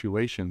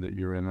situation that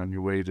you're in on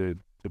your way to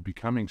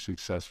becoming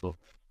successful.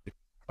 If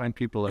you find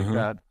people like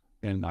that,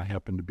 and I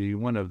happen to be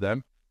one of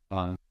them,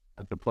 I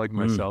have to plug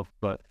myself,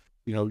 but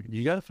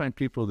you got to find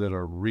people that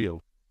are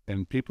real,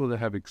 and people that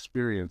have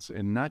experience,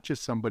 and not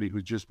just somebody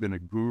who's just been a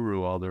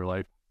guru all their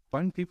life.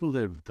 Find people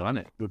that have done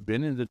it, who've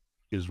been in the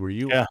is where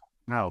you are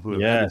now, who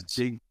have had to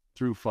dig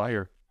through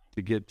fire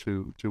to get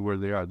to where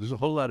they are. There's a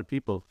whole lot of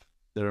people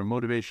that are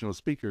motivational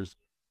speakers,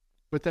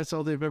 but that's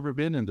all they've ever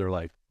been in their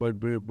life. But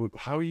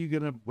how are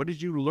you what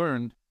did you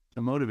learn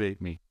to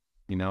motivate me?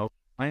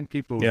 Find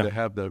people that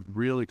have the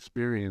real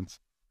experience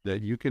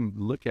that you can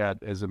look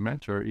at as a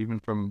mentor, even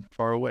from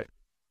far away.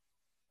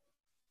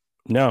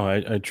 No,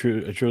 I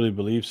truly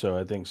believe so.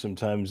 I think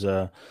sometimes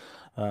the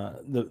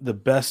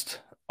best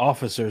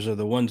officers are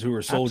the ones who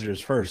are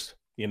soldiers first,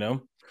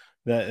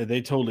 that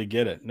they totally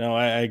get it. No,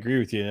 I agree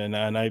with you.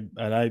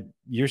 And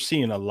you're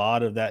seeing a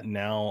lot of that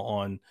now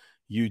on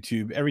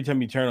YouTube. Every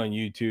time you turn on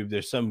YouTube,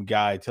 there's some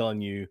guy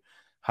telling you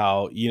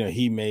how,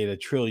 he made $1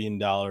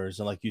 trillion. And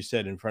like you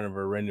said, in front of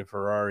a rented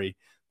Ferrari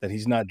that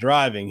he's not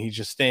driving, he's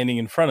just standing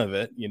in front of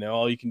it.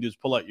 All you can do is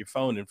pull out your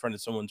phone in front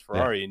of someone's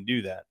Ferrari and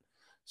do that.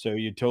 So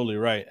you're totally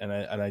right. And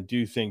I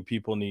do think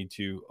people need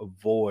to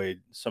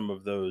avoid some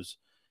of those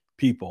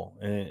people.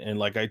 And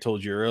like I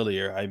told you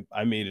earlier,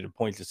 I made it a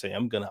point to say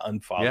I'm going to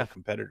unfollow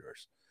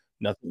competitors.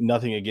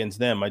 Nothing against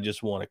them. I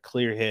just want a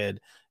clear head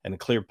and a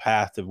clear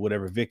path of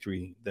whatever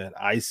victory that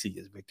I see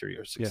as victory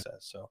or success.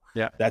 So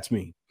that's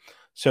me.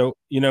 So,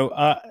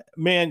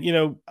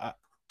 man,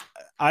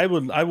 I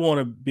want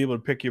to be able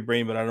to pick your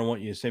brain, but I don't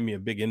want you to send me a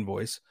big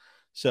invoice.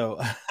 So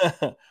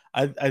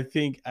I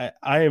think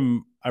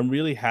I'm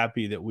really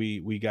happy that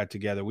we got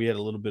together. We had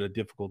a little bit of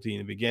difficulty in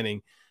the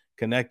beginning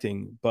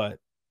connecting, but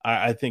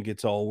I think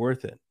it's all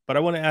worth it. But I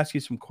want to ask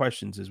you some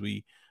questions as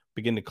we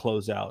begin to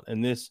close out.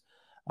 And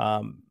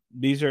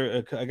these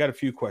are, I got a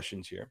few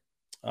questions here.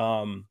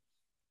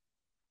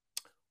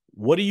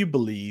 What do you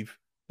believe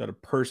that a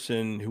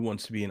person who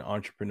wants to be an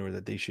entrepreneur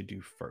that they should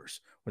do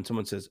first? When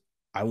someone says,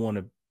 I want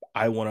to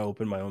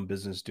open my own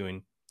business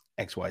doing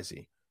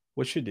XYZ,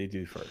 what should they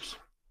do first?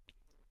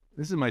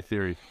 This is my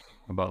theory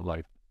about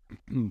life.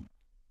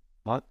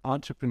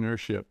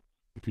 Entrepreneurship,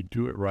 if you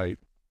do it right,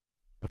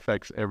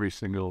 affects every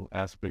single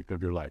aspect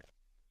of your life.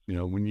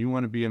 When you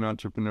want to be an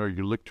entrepreneur,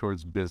 you look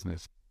towards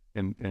business.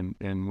 And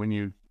when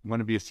you want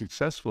to be a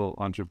successful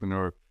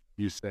entrepreneur,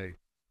 you say,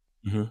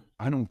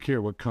 I don't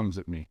care what comes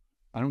at me.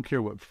 I don't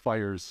care what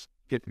fires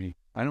hit me.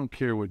 I don't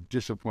care what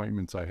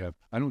disappointments I have.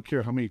 I don't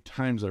care how many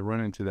times I run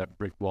into that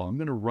brick wall. I'm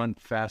going to run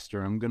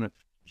faster. I'm going to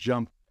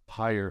jump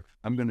higher.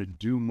 I'm going to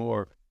do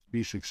more to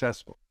be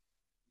successful.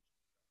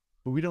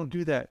 But we don't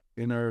do that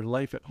in our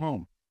life at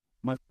home.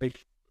 My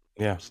wife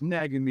is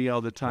nagging me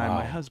all the time. Wow.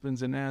 My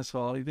husband's an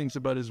asshole. He thinks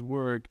about his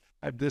work.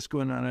 I have this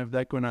going on. I have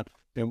that going on.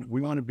 And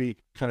we want to be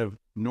kind of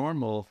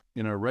normal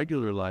in our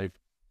regular life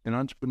and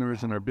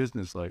entrepreneurs in our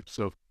business life.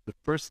 So the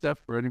first step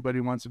for anybody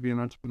who wants to be an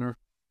entrepreneur,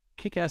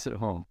 kick ass at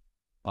home.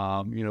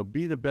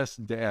 Be the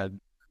best dad,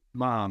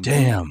 mom.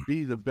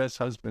 Be the best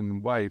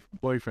husband, wife,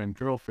 boyfriend,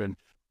 girlfriend.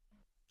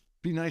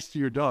 Be nice to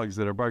your dogs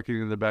that are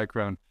barking in the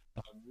background.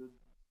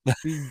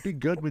 Be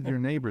good with your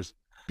neighbors.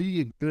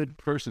 Be a good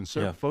person.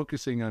 Start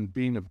focusing on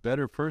being a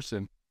better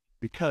person,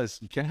 because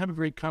you can't have a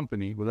great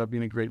company without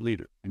being a great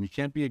leader. And you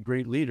can't be a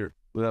great leader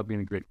without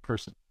being a great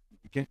person.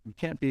 You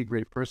can't be a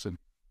great person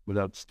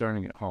without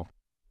starting at home.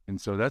 And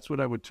so that's what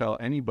I would tell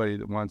anybody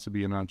that wants to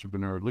be an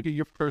entrepreneur. Look at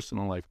your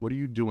personal life. What are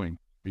you doing?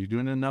 Are you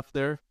doing enough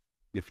there?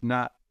 If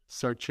not,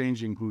 start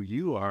changing who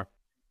you are,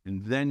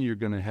 and then you're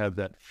going to have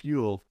that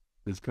fuel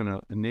that's going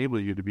to enable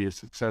you to be a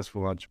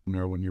successful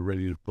entrepreneur when you're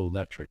ready to pull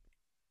that trigger.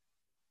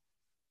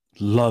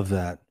 Love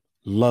that.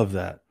 Love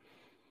that.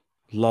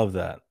 Love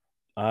that.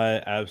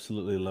 I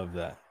absolutely love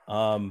that.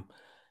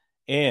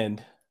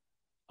 And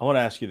I want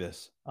to ask you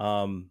this.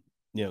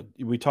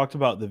 We talked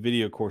about the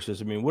video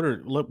courses. I mean, what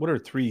are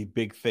three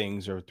big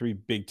things or three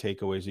big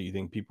takeaways that you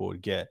think people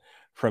would get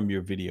from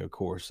your video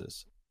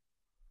courses?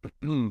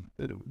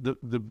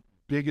 The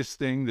biggest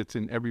thing that's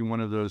in every one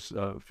of those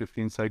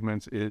 15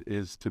 segments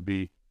is to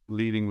be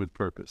leading with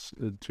purpose,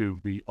 to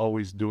be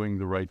always doing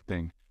the right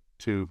thing,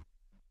 to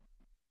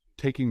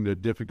taking the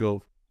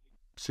difficult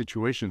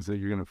situations that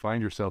you're going to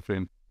find yourself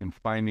in and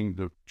finding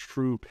the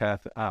true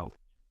path out,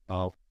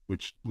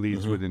 which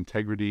leads with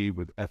integrity,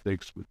 with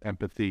ethics, with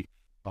empathy.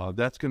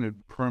 That's going to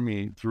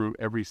permeate through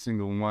every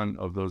single one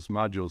of those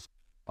modules.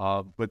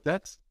 But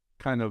that's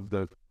kind of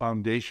the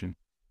foundation.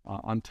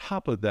 On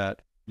top of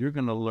that, you're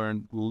going to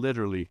learn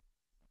literally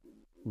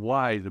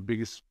why the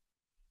biggest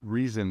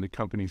reason the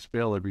companies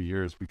fail every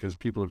year is because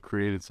people have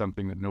created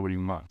something that nobody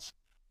wants.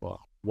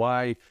 Well,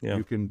 why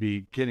you can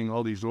be getting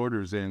all these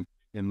orders in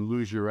and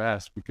lose your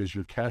ass because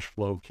your cash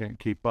flow can't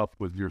keep up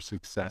with your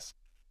success.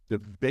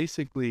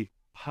 Basically,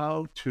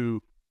 how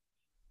to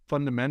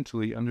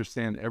fundamentally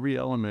understand every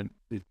element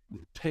it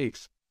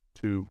takes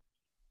to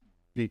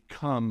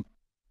become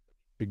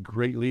a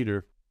great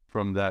leader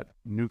from that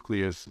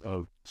nucleus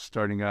of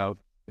starting out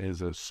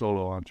as a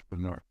solo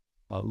entrepreneur.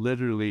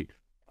 Literally,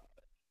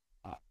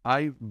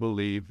 I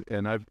believe,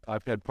 and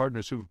I've had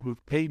partners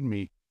who've paid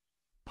me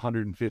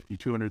 $150,000,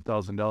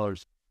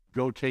 $200,000,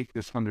 go take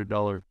this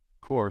 $100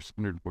 course,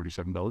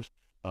 $147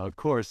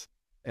 course,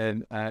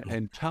 and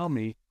tell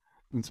me,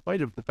 in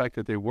spite of the fact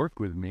that they work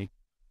with me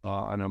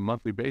on a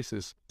monthly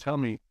basis, tell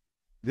me,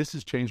 this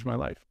has changed my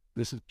life.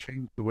 This has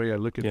changed the way I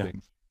look at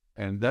things.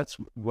 And that's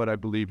what I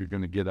believe you're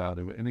going to get out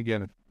of it. And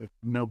again, if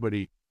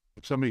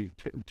somebody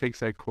takes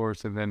that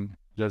course and then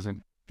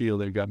doesn't feel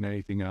they've gotten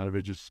anything out of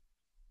it, just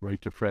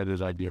write to Fred at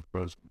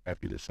IdeaPros. I'm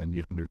happy to send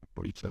you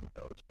 $147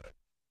 back.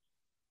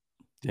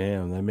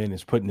 Damn, that man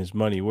is putting his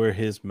money where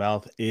his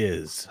mouth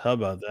is. How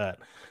about that?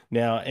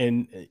 Now,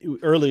 and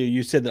earlier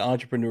you said that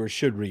entrepreneurs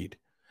should read.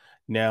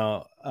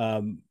 Now,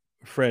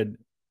 Fred,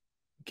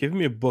 give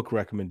me a book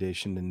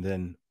recommendation and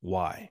then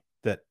why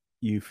that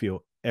you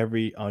feel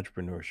every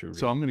entrepreneur should read.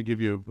 So I'm going to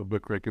give you a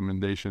book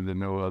recommendation that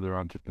no other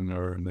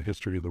entrepreneur in the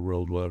history of the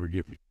world will ever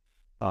give you.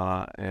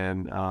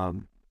 And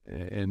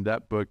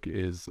that book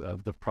is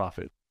The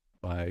Prophet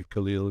by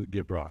Khalil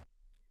Gibran.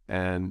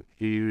 And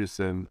he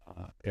is an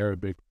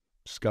Arabic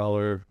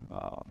scholar,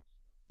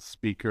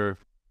 speaker,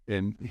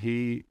 and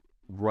he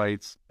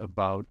writes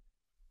about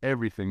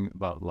everything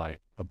about life,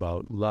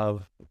 about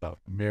love, about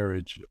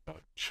marriage,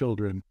 about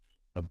children,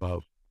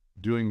 about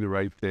doing the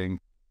right thing,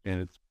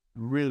 and it's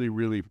really,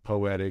 really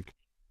poetic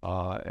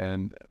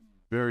and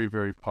very,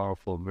 very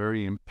powerful,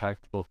 very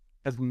impactful.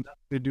 Has nothing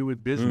to do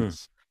with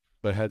business,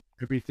 but had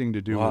everything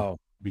to do with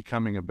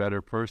becoming a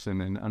better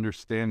person and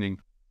understanding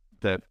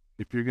that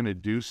if you're going to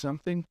do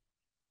something,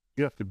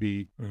 you have to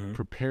be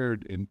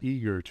prepared and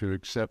eager to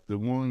accept the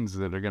wounds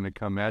that are going to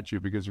come at you,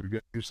 because if you're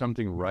going to do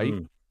something right,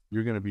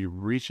 you're going to be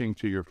reaching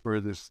to your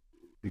furthest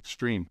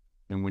extreme.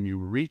 And when you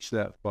reach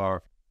that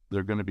far, there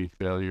are going to be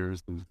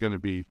failures, there's going to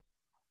be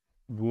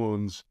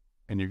wounds,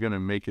 and you're going to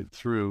make it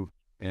through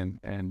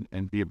and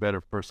be a better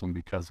person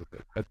because of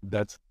it.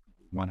 That's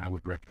one I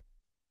would recommend.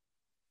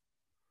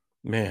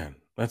 Man,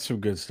 that's some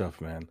good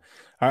stuff, man.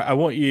 I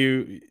want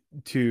you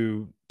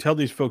to tell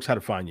these folks how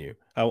to find you.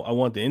 I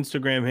want the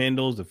Instagram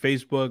handles, the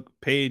Facebook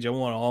page. I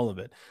want all of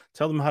it.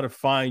 Tell them how to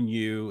find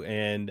you.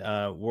 And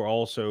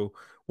we'll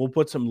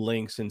put some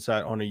links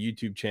inside on a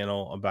YouTube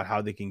channel about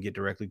how they can get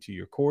directly to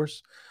your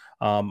course.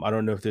 I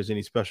don't know if there's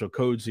any special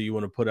codes that you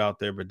want to put out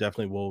there, but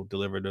definitely we'll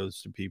deliver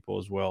those to people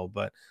as well.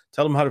 But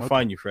tell them how to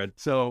find you, Fred.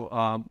 So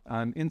on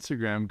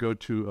Instagram, go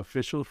to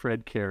official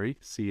Fred Cary,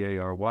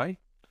 Cary.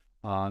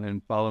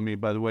 And follow me.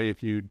 By the way,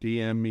 if you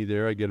DM me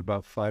there, I get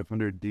about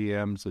 500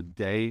 DMs a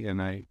day, and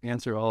I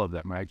answer all of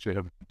them. I actually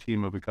have a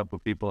team of a couple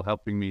of people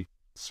helping me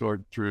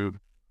sort through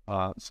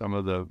some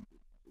of the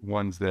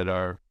ones that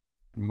are,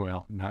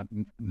 well,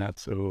 not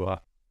so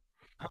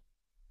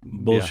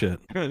bullshit.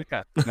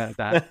 Yeah, not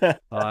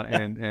that.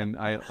 And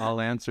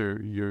I'll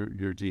answer your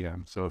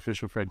DM. So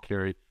official Fred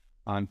Cary.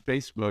 On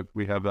Facebook,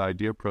 we have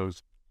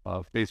IdeaPros,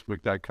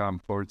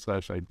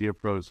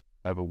 facebook.com/IdeaPros.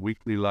 I have a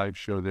weekly live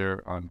show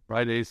there on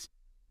Fridays,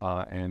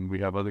 and we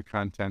have other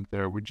content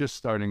there. We're just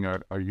starting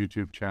our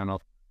YouTube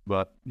channel,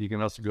 but you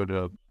can also go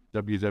to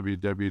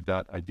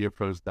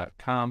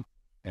www.ideapros.com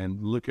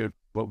and look at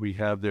what we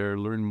have there,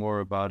 learn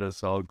more about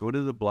us. I'll go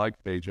to the blog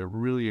page. I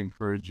really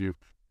encourage you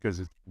because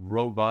it's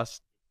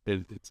robust,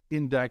 it's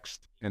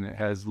indexed, and it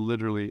has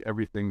literally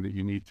everything that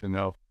you need to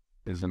know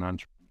as an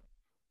entrepreneur.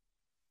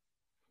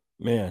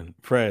 Man,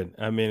 Fred,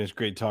 I mean, it's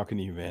great talking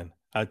to you, man.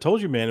 I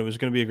told you, man, it was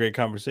going to be a great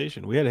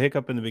conversation. We had a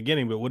hiccup in the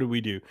beginning, but what did we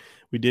do?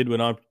 We did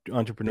what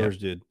entrepreneurs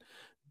did.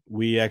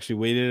 We actually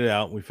waited it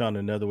out. We found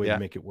another way to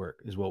make it work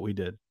is what we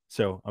did.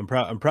 So I'm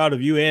proud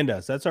of you and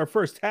us. That's our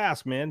first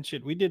task, man.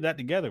 Shit, we did that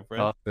together,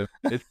 Fred.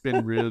 It's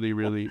been really,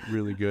 really,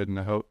 really good. And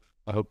I hope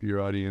your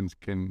audience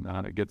can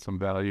get some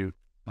value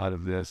out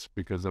of this,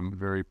 because I'm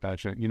very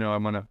passionate. You know,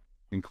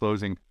 in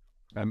closing,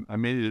 I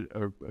made it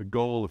a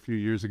goal a few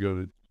years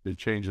ago to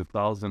change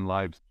 1,000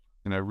 lives.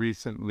 And I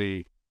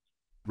recently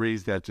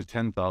raised that to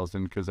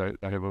 10,000 because I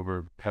have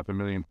over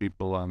 500,000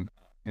 people on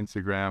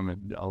Instagram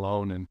and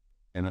alone,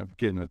 and I'm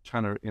getting a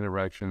ton of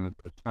interaction,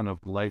 a ton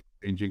of life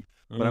changing.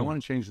 But I want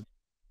to change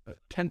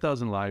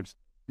 10,000 lives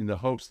in the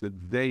hopes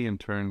that they in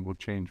turn will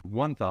change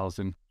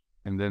 1,000,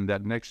 and then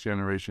that next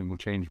generation will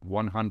change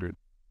 100.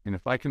 And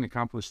if I can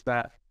accomplish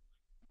that,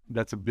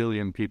 that's 1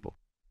 billion people.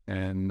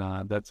 And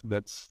that's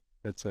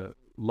a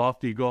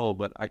lofty goal,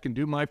 but I can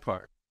do my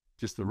part.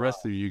 Just the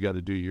rest of you got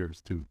to do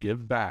yours too.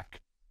 Give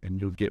back, and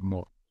you'll get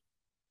more.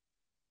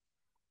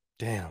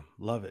 Damn,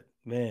 love it,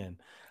 man.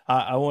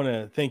 I want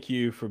to thank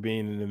you for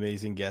being an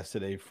amazing guest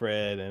today,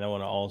 Fred. And I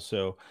want to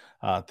also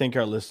thank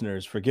our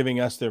listeners for giving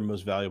us their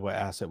most valuable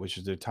asset, which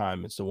is their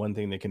time. It's the one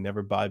thing they can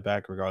never buy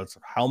back, regardless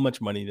of how much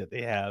money that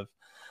they have.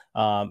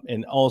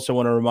 And also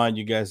want to remind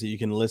you guys that you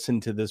can listen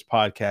to this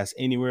podcast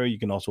anywhere. You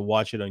can also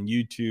watch it on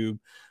YouTube,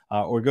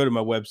 or go to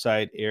my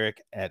website,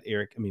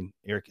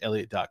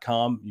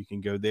 ericelliott.com. You can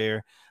go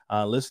there,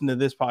 listen to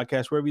this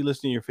podcast, wherever you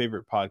listen to your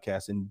favorite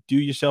podcast, and do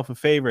yourself a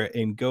favor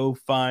and go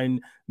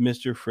find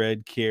Mr.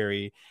 Fred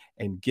Cary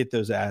and get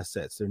those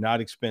assets. They're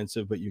not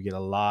expensive, but you get a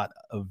lot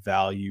of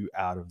value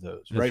out of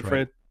those. Right,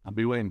 Fred? I'll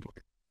be waiting for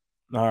it.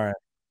 All right.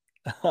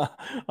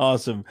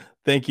 Awesome.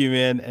 Thank you,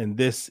 man. And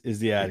this is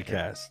the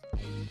AdCast.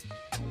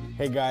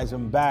 Hey guys,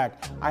 I'm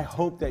back. I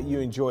hope that you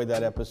enjoyed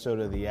that episode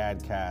of the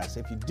AdCast.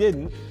 If you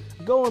didn't,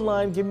 go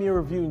online, give me a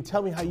review, and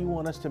tell me how you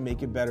want us to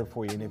make it better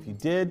for you. And if you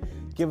did,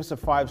 give us a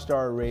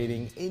 5-star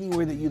rating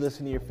anywhere that you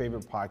listen to your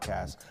favorite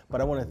podcast.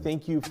 But I want to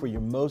thank you for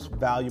your most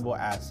valuable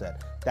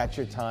asset. That's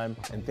your time,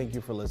 and thank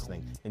you for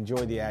listening.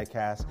 Enjoy the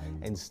AdCast,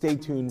 and stay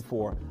tuned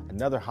for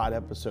another hot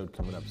episode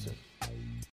coming up soon.